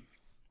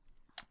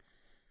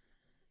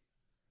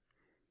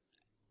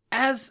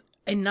 as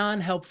a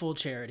non-helpful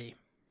charity,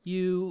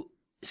 you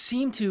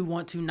seem to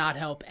want to not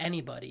help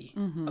anybody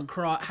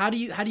across. How do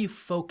you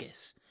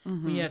focus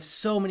when you have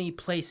so many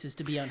places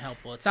to be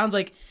unhelpful? It sounds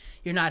like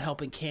you're not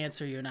helping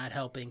cancer, you're not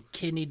helping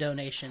kidney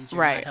donations,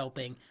 you're Right. not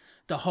helping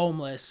the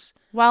homeless.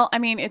 Well,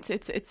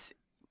 it's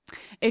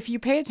if you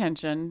pay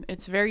attention,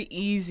 it's very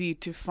easy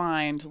to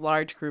find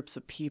large groups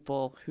of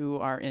people who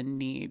are in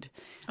need.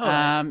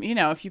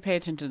 If you pay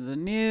attention to the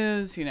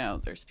news,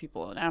 there's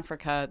people in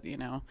Africa,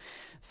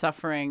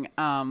 suffering.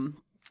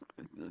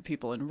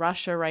 People in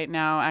Russia right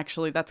now,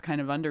 actually, that's kind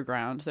of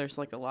underground. There's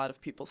like a lot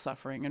of people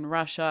suffering in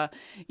Russia,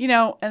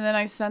 and then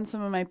I send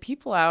some of my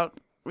people out.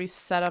 We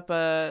set up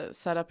a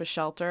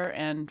shelter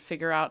and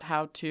figure out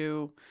how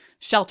to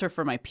shelter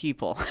for my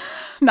people,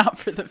 not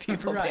for the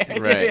people there.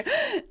 Right.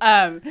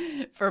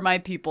 For my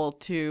people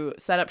to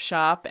set up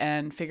shop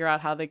and figure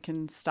out how they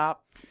can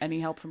stop any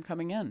help from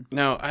coming in.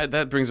 Now,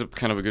 that brings up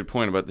kind of a good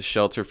point about the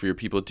shelter for your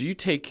people. Do you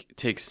take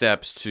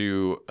steps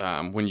to,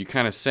 when you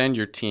kind of send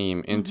your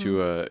team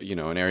into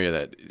an area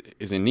that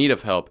is in need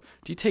of help,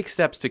 do you take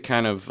steps to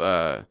kind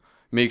of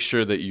make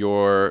sure that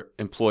your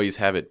employees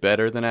have it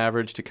better than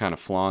average, to kind of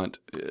flaunt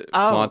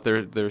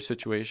their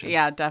situation?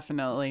 Yeah,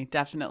 definitely.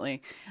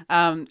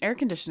 Air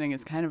conditioning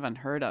is kind of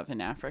unheard of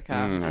in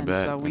Africa.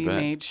 So we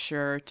made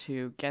sure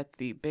to get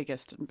the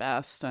biggest and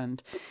best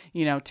and,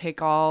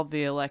 take all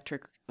the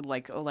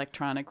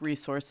electronic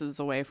resources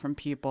away from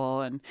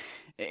people and,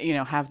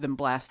 have them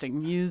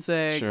blasting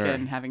music Sure.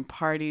 and having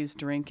parties,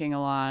 drinking a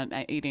lot,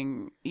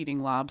 eating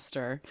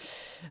lobster.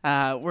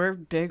 We're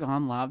big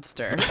on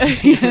lobster.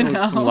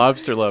 Some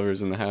lobster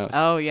lovers in the house.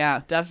 Oh,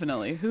 yeah,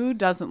 definitely. Who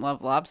doesn't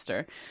love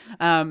lobster?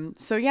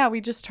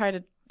 We just try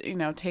to,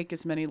 take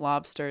as many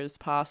lobsters as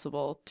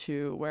possible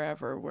to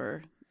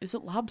wherever is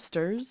it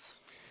lobsters?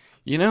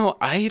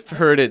 I've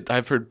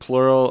heard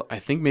plural. I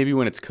think maybe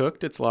when it's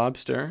cooked, it's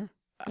lobster.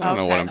 I don't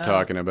know what I'm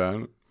talking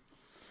about.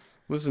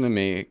 Listen to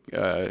me.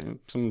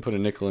 Someone put a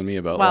nickel in me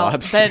about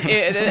lobster. But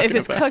if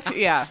it's cooked,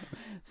 yeah.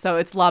 So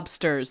it's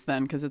lobsters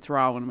then, because it's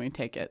raw when we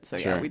take it. So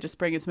Sure. yeah, we just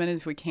bring as many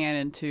as we can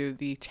into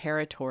the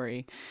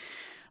territory,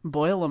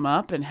 boil them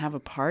up, and have a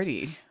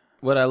party.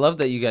 What I love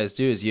that you guys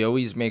do is you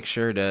always make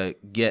sure to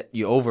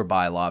you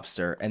overbuy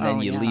lobster, and then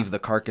Oh, you yeah. leave the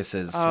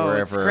carcasses Oh,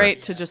 wherever. it's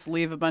great to just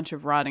leave a bunch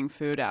of rotting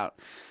food out.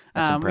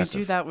 That's We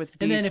impressive. do that with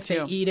beef And then if too.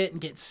 they eat it and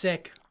get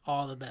sick,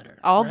 all the better.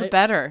 All the right?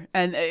 better.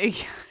 And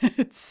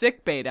it's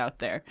sick bait out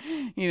there.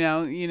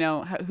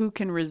 Who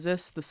can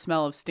resist the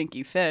smell of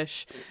stinky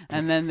fish?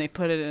 And then they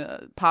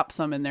pop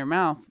some in their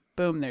mouth.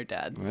 Boom, they're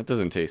dead. That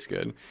doesn't taste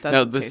good.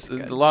 Doesn't now, taste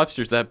good. the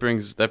lobsters, that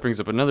brings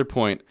up another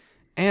point.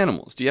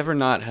 Animals. Do you ever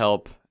not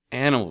help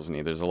animals in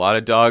need? There's a lot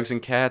of dogs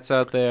and cats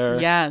out there.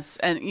 Yes.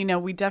 And,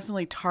 we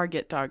definitely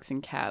target dogs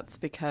and cats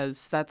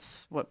because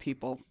that's what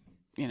people,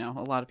 a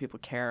lot of people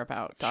care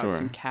about, dogs Sure.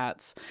 and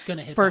cats. It's going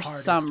to hit For the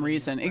hardest some when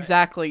reason. right.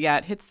 Exactly. Yeah.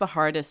 It hits the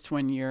hardest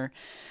when you're,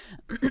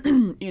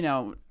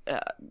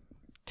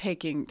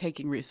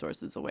 taking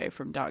resources away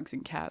from dogs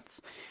and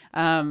cats.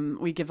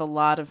 We give a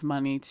lot of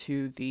money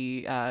to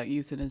the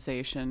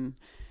euthanization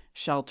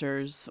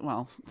shelters.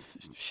 Well,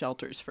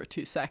 shelters for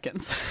 2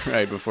 seconds.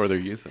 Right before they're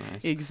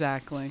euthanized.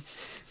 Exactly.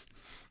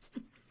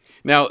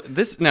 Now,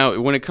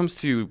 when it comes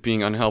to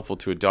being unhelpful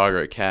to a dog or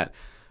a cat,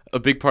 a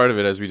big part of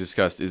it, as we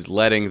discussed, is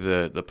letting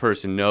the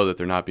person know that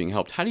they're not being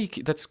helped.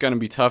 That's going to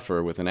be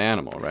tougher with an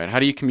animal, right? How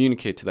do you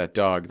communicate to that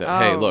dog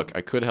that, hey, look,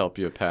 I could help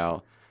you,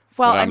 pal,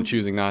 Well, but I'm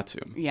choosing not to?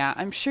 Yeah,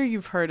 I'm sure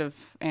you've heard of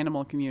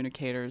animal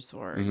communicators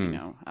or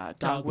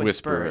dog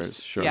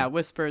Whisperers, sure. Yeah,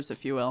 whisperers,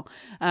 if you will.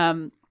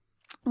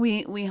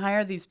 We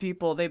hire these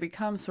people. They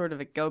become sort of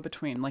a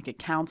go-between, like a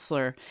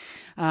counselor.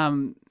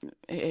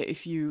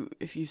 If you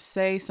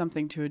say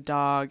something to a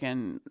dog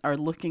and are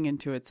looking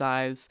into its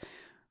eyes,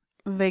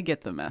 they get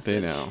the message.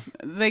 They know.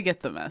 They get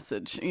the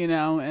message,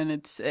 and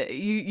it's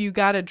you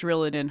got to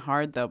drill it in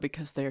hard though,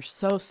 because they're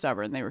so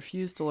stubborn. They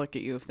refuse to look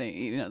at you if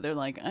they, they're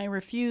like, I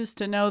refuse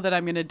to know that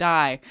I'm going to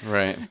die.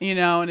 Right.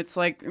 And it's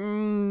like,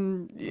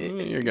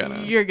 You're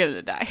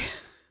gonna die.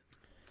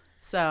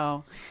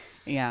 So,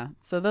 yeah.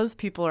 So those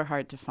people are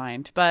hard to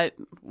find, but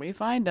we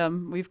find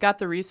them. We've got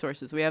the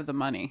resources. We have the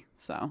money.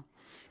 So.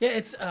 Yeah,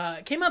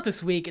 it came out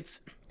this week.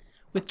 It's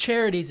with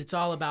charities. It's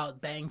all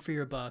about bang for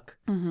your buck,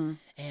 and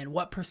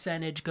what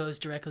percentage goes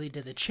directly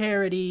to the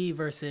charity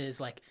versus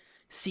like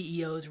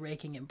CEOs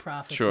raking in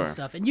profits Sure. and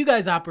stuff. And you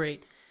guys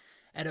operate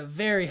at a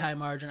very high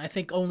margin. I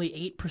think only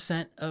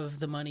 8% of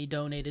the money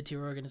donated to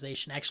your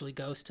organization actually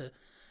goes to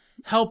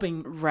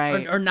helping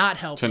Right. or not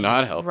helping. To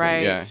not help them,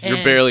 Right. yeah. You're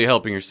And- barely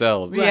helping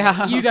yourselves. Right.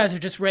 Yeah. You guys are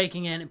just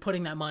raking in and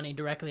putting that money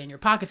directly in your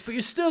pockets, but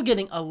you're still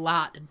getting a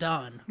lot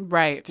done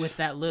Right. with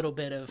that little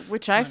bit of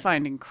Which I money.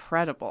 find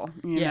incredible,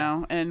 you Yeah.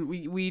 know, and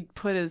we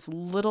put as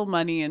little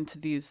money into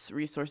these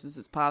resources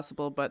as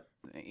possible, but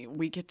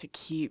we get to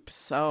keep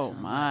so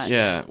much.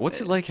 Yeah.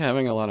 What's it like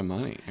having a lot of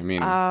money? I mean,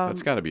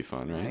 that's got to be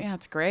fun, right? Yeah,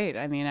 it's great.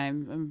 I mean,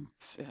 I'm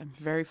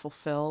very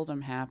fulfilled.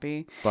 I'm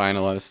happy. Buying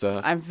a lot of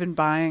stuff. I've been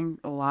buying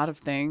a lot of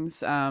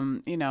things,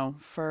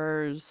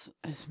 furs,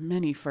 as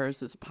many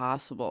furs as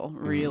possible,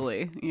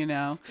 really, You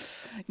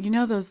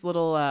know those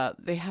little,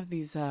 they have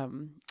these,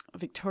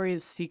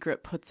 Victoria's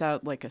Secret puts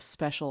out like a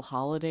special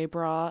holiday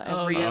bra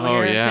every year.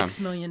 Oh, yeah. $6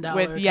 million With kind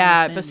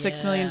the of thing,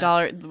 $6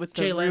 million with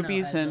the Jay Leno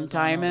rubies has and those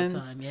on all the diamonds.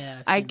 time. Yeah,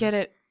 I've I seen get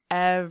them. it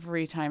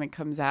every time it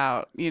comes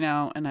out,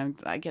 and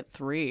I get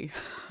 3.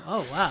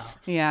 Oh wow.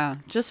 Yeah,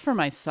 just for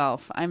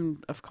myself.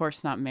 I'm of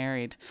course not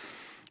married,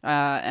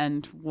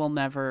 and will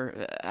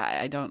never.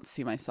 I don't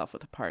see myself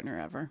with a partner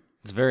ever.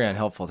 It's very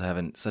unhelpful to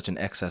have such an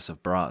excess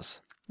of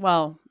bras.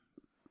 Well,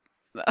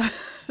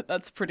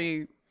 that's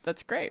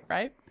great,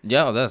 right?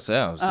 Yeah, I was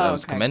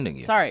okay. commending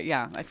you. Sorry,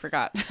 yeah, I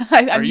forgot.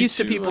 I'm Are you used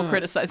to two, people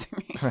criticizing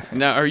me.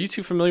 Now, are you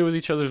two familiar with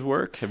each other's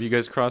work? Have you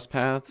guys crossed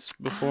paths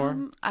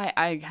before?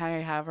 I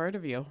have heard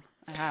of you.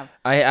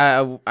 I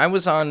have. I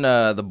was on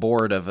the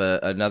board of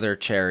another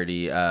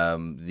charity.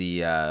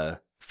 The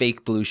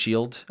Fake Blue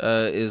Shield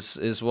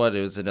is what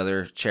it was,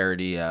 another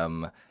charity.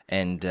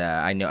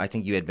 I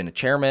think you had been a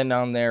chairman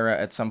on there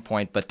at some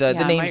point, but the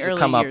Yeah, names my early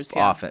come years, up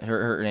yeah. often.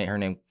 Her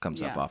name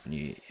comes up Yeah. often.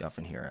 You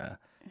often hear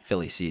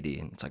Philly CD,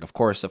 and it's like, of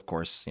course, just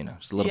a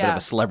little bit Yeah. of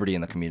a celebrity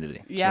in the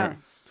community. Yeah, Sure.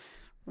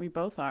 we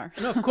both are.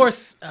 And of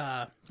course,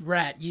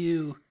 Rat,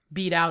 you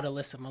beat out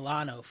Alyssa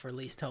Milano for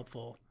least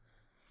helpful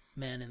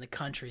men in the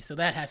country, so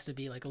that has to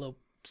be like a little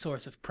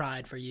source of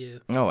pride for you.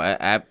 No,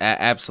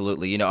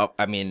 absolutely.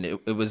 I mean,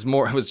 it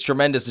was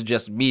tremendous to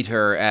just meet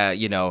her,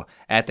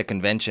 at the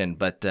convention,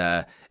 but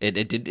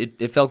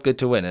it felt good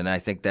to win, and I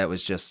think that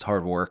was just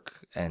hard work.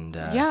 And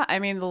Yeah, I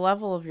mean, the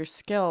level of your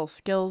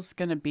skill's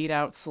gonna beat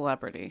out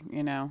celebrity.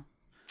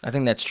 I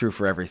think that's true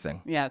for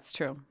everything. Yeah, it's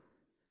true.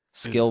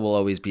 Skill will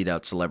always beat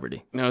out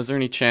celebrity. Now, is there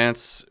any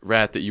chance,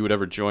 Rat, that you would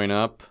ever join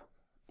up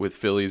with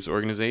Philly's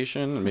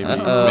organization? Maybe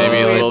Uh-oh. maybe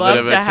a We'd little love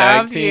bit of a to tag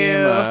have team.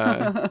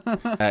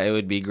 you. It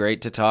would be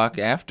great to talk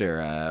after,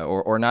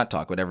 or not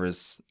talk,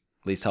 whatever's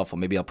least helpful.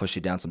 Maybe I'll push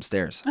you down some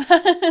stairs. Oh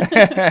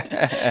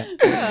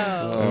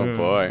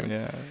boy.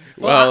 Yeah.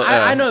 Well,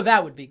 I know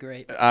that would be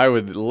great. I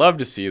would love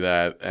to see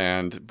that.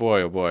 And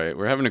boy, oh boy,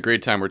 we're having a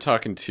great time. We're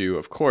talking to,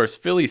 of course,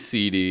 Philly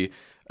Seedy,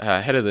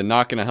 head of the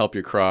Not Gonna Help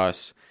You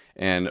Cross,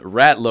 and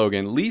Rat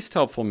Logan, least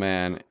helpful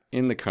man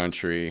in the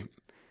country.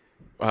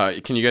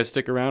 Can you guys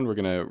stick around? We're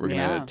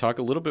gonna talk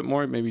a little bit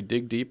more, maybe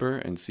dig deeper,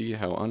 and see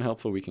how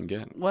unhelpful we can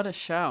get. What a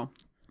show.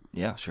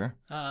 Yeah, sure.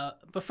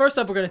 But first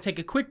up, we're going to take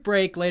a quick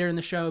break. Later in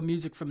the show,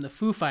 music from the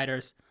Foo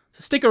Fighters.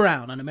 So stick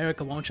around on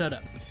America Won't Shut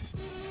Up.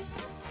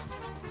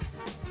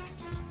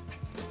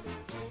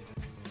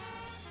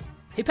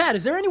 Hey, Pat,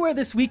 is there anywhere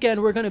this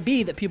weekend we're going to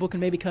be that people can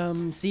maybe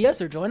come see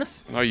us or join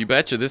us? Oh, you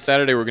betcha. This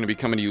Saturday, we're going to be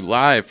coming to you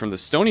live from the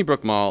Stony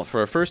Brook Mall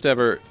for our first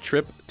ever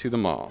trip to the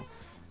mall.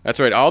 That's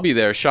right. I'll be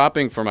there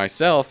shopping for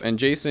myself. And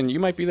Jason, you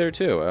might be there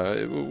too.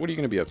 What are you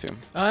going to be up to?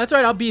 That's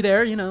right. I'll be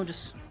there,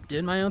 just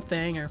doing my own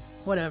thing or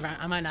whatever.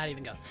 I might not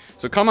even go.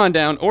 So come on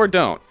down or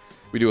don't.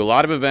 We do a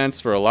lot of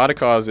events for a lot of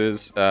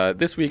causes.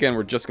 This weekend,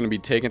 we're just going to be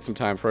taking some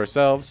time for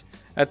ourselves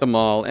at the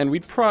mall. And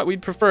we'd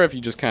prefer if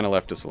you just kind of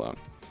left us alone.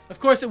 Of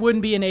course, it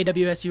wouldn't be an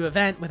AWSU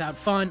event without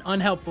fun,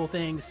 unhelpful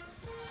things.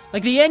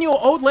 Like the annual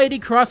Old Lady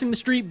Crossing the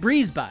Street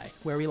Breeze By,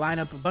 where we line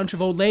up a bunch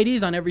of old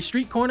ladies on every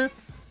street corner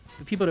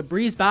for people to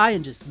breeze by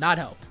and just not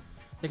help.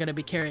 They're going to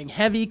be carrying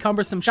heavy,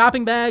 cumbersome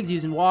shopping bags,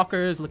 using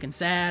walkers, looking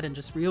sad and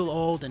just real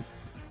old and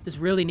just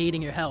really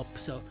needing your help.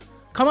 So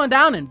come on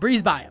down and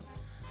breeze by them.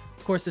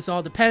 Of course, this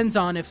all depends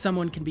on if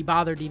someone can be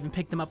bothered to even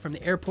pick them up from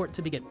the airport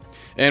to begin with.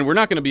 And we're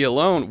not going to be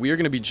alone. We are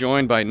going to be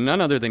joined by none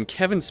other than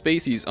Kevin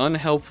Spacey's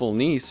unhelpful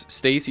niece,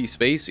 Stacey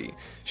Spacey.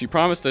 She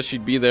promised us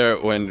she'd be there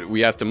when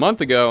we asked a month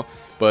ago,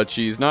 but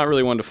she's not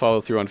really one to follow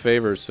through on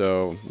favors,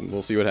 so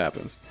we'll see what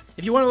happens.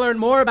 If you want to learn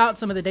more about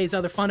some of the day's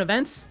other fun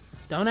events,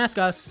 don't ask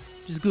us,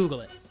 just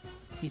Google it.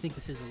 You think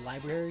this is a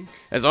library?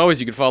 As always,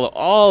 you can follow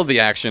all the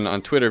action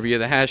on Twitter via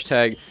the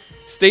hashtag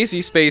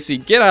Stacey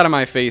Spacey Get Out of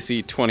My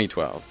Facey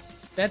 2012.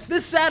 That's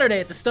this Saturday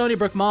at the Stony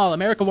Brook Mall.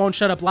 America Won't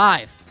Shut Up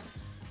live.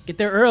 Get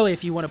there early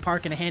if you want to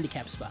park in a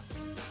handicap spot.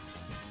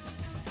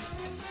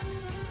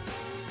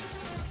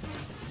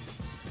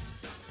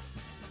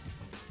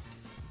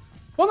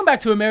 Welcome back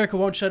to America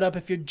Won't Shut Up.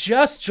 If you're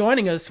just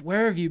joining us,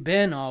 where have you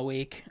been all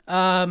week?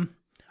 Our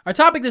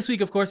topic this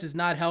week, of course, is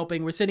not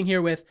helping. We're sitting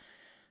here with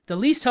the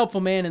least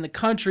helpful man in the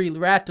country,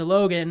 Rat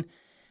Logan,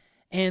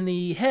 and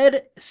the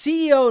head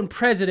CEO and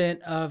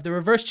president of the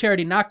reverse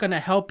charity Not Gonna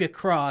Help You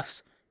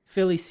Cross,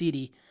 Philly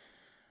Seedy.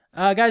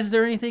 Guys, is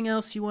there anything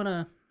else you want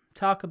to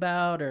talk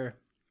about or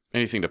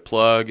anything to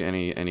plug?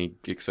 Any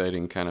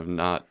exciting kind of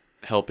not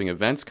helping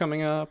events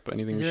coming up?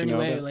 Anything is we there should any know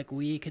way about? like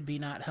we could be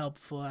not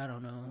helpful? I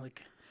don't know.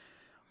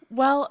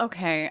 Well,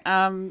 okay.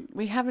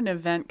 We have an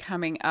event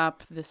coming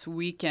up this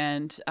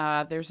weekend.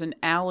 There's an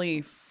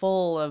alley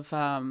full of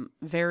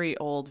very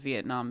old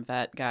Vietnam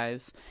vet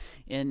guys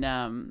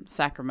in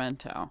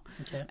Sacramento.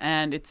 Okay.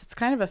 And it's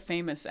kind of a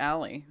famous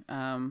alley.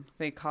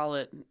 They call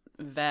it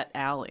Vet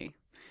Alley.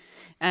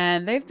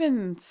 And they've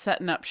been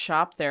setting up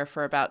shop there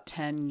for about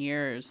 10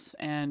 years.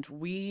 And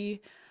we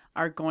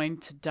are going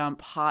to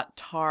dump hot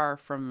tar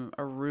from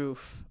a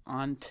roof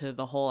onto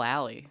the whole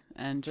alley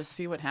and just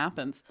see what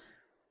happens.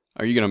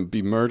 Are you going to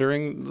be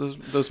murdering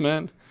those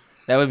men?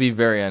 That would be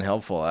very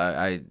unhelpful.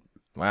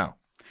 Wow.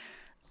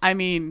 I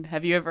mean,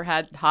 have you ever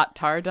had hot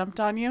tar dumped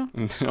on you?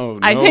 No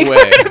I think way.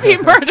 we're going to be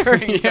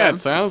murdering Yeah, them. it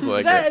sounds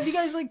like Have it. you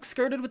guys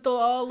skirted with the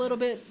law a little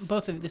bit?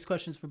 This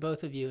question's for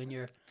both of you and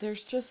your.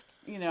 There's just,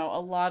 a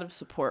lot of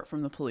support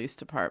from the police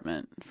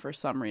department for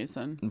some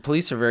reason. And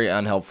police are very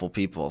unhelpful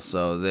people,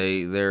 so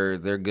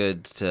they're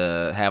good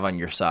to have on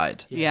your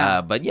side. Yeah.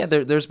 But yeah,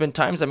 there's been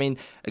times. I mean,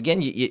 again,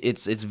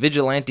 it's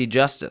vigilante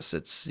justice.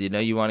 It's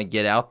you want to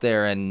get out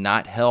there and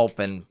not help,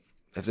 and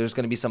if there's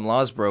going to be some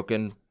laws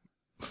broken,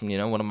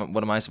 what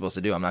am I supposed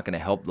to do? I'm not going to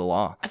help the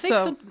law. I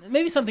think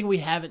maybe something we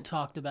haven't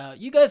talked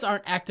about. You guys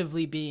aren't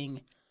actively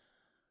being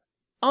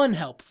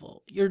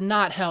unhelpful. You're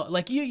not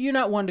you're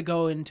not one to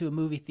go into a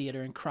movie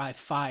theater and cry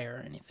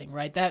fire or anything,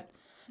 right?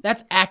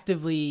 That's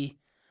actively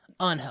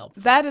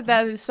unhelpful.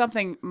 That is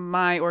something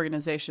my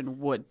organization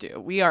would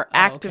do. We are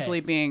actively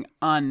being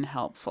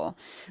unhelpful.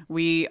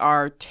 We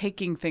are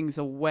taking things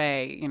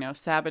away,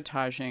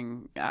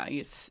 sabotaging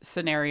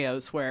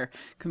scenarios where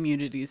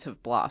communities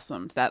have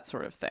blossomed, that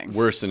sort of thing.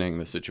 Worsening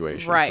the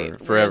situation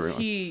right. for everyone.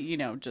 He,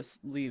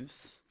 just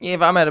leaves. Yeah,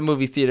 if I'm at a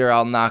movie theater,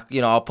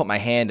 I'll put my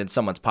hand in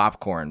someone's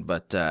popcorn,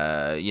 but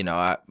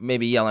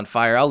maybe yelling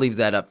fire, I'll leave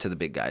that up to the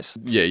big guys.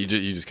 Yeah, you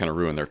just kind of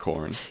ruin their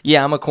corn.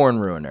 Yeah, I'm a corn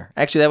ruiner.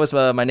 Actually, that was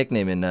my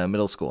nickname in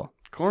middle school.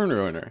 Corn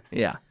ruiner.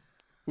 Yeah.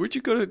 Where'd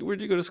you go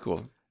to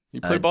school? You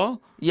play ball?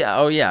 Yeah.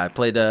 Oh, yeah. I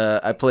played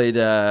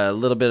a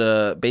little bit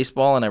of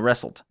baseball and I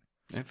wrestled.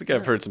 I think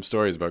I've heard some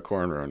stories about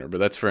corn ruiner,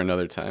 but that's for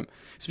another time.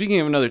 Speaking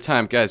of another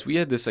time, guys, we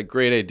had this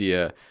great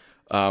idea.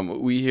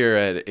 We here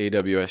at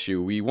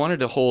AWSU, we wanted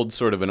to hold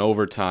sort of an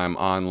overtime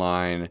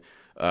online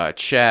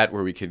chat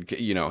where we could,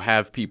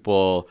 have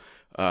people,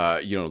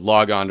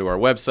 log on to our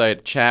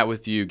website, chat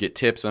with you, get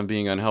tips on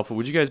being unhelpful.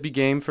 Would you guys be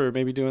game for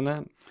maybe doing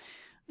that?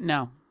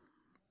 No.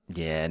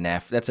 Yeah,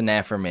 that's a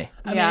nah for me.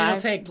 I Yeah, mean, it'll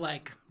I've- take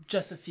like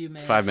just a few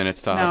minutes. 5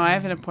 minutes tops. No, I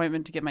have an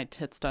appointment to get my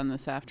tits done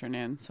this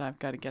afternoon, so I've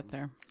got to get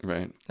there.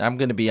 Right. I'm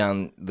going to be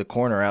on the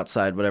corner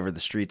outside, whatever the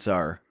streets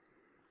are,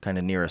 kind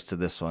of nearest to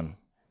this one.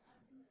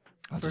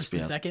 I'll just First be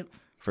and up. second.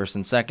 First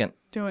and second.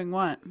 Doing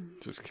what?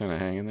 Just kind of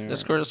hanging there.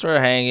 Just sort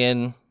of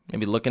hanging,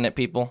 maybe looking at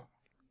people.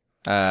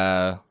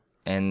 Again,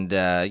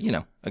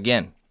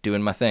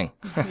 doing my thing.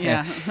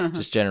 Yeah.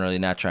 Just generally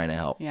not trying to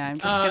help. Yeah, I'm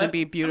just going to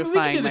be I mean, beautifying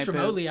we can do my this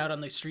remotely boobs. out on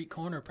the street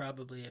corner,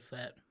 probably, if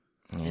that.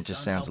 It It's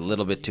just sounds a unhelpful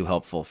little for bit you. too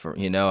helpful for,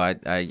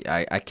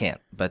 I can't.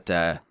 But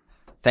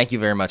thank you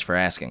very much for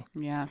asking.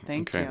 Yeah,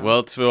 thank Okay. you.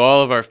 Well, to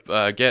all of our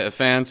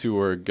fans who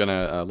were going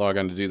to log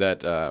on to do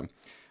that,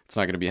 it's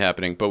not going to be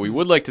happening. But we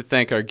would like to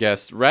thank our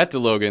guest, Rat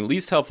DeLogan,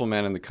 least helpful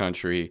man in the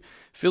country,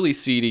 Philly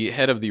Seedy,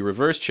 head of the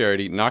Reverse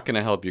Charity, Not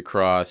Gonna Help You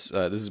Cross.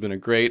 This has been a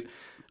great,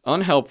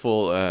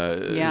 unhelpful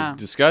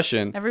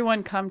discussion.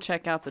 Everyone come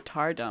check out the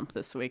tar dump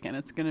this weekend.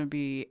 It's going to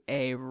be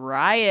a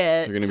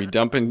riot. We're going to be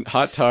dumping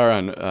hot tar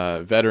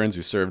on veterans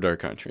who served our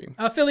country.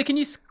 Philly, can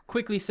you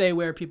quickly say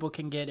where people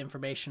can get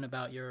information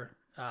about your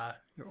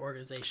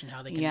organization,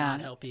 how they can Yeah.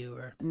 not help you?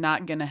 Or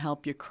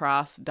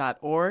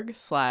notgonnahelpyoucross.org/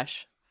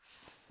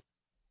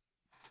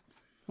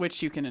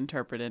 which you can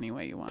interpret any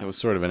way you want. That was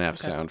sort of an F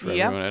sound for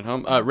Yep. everyone at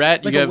home.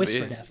 Rat, Like you a have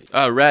whispered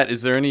F. Rat.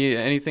 Is there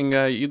anything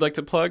you'd like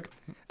to plug?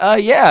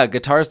 Yeah,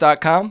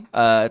 guitars.com.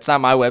 It's not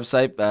my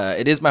website.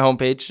 It is my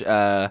homepage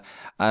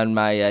on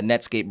my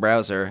Netscape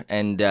browser,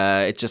 and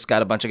it's just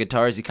got a bunch of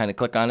guitars. You kind of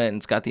click on it, and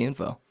it's got the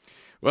info.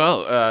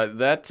 Well,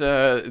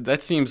 that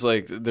seems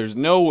like there's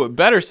no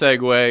better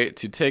segue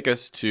to take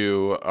us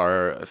to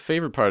our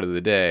favorite part of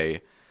the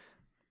day.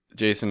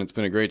 Jason, it's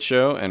been a great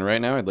show, and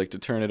right now I'd like to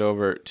turn it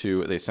over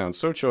to They Sound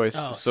So Choice,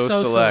 Oh, So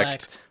So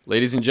Select. Select.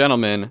 Ladies and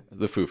gentlemen,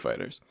 the Foo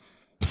Fighters.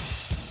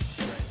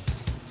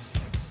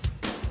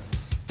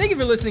 Thank you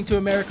for listening to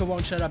America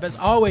Won't Shut Up. As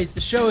always,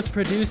 the show is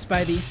produced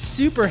by the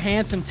super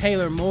handsome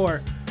Taylor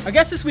Moore. Our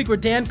guests this week were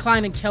Dan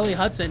Klein and Kelly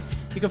Hudson.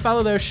 You can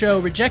follow their show,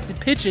 Rejected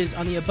Pitches,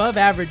 on the Above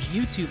Average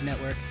YouTube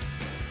network.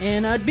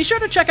 And be sure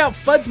to check out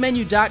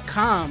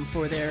fudsmenu.com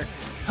for their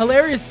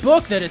hilarious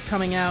book that is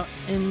coming out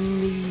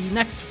in the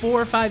next 4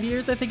 or 5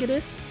 years, I think it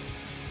is.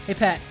 Hey,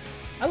 Pat,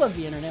 I love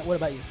the internet. What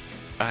about you?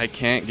 I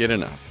can't get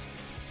enough.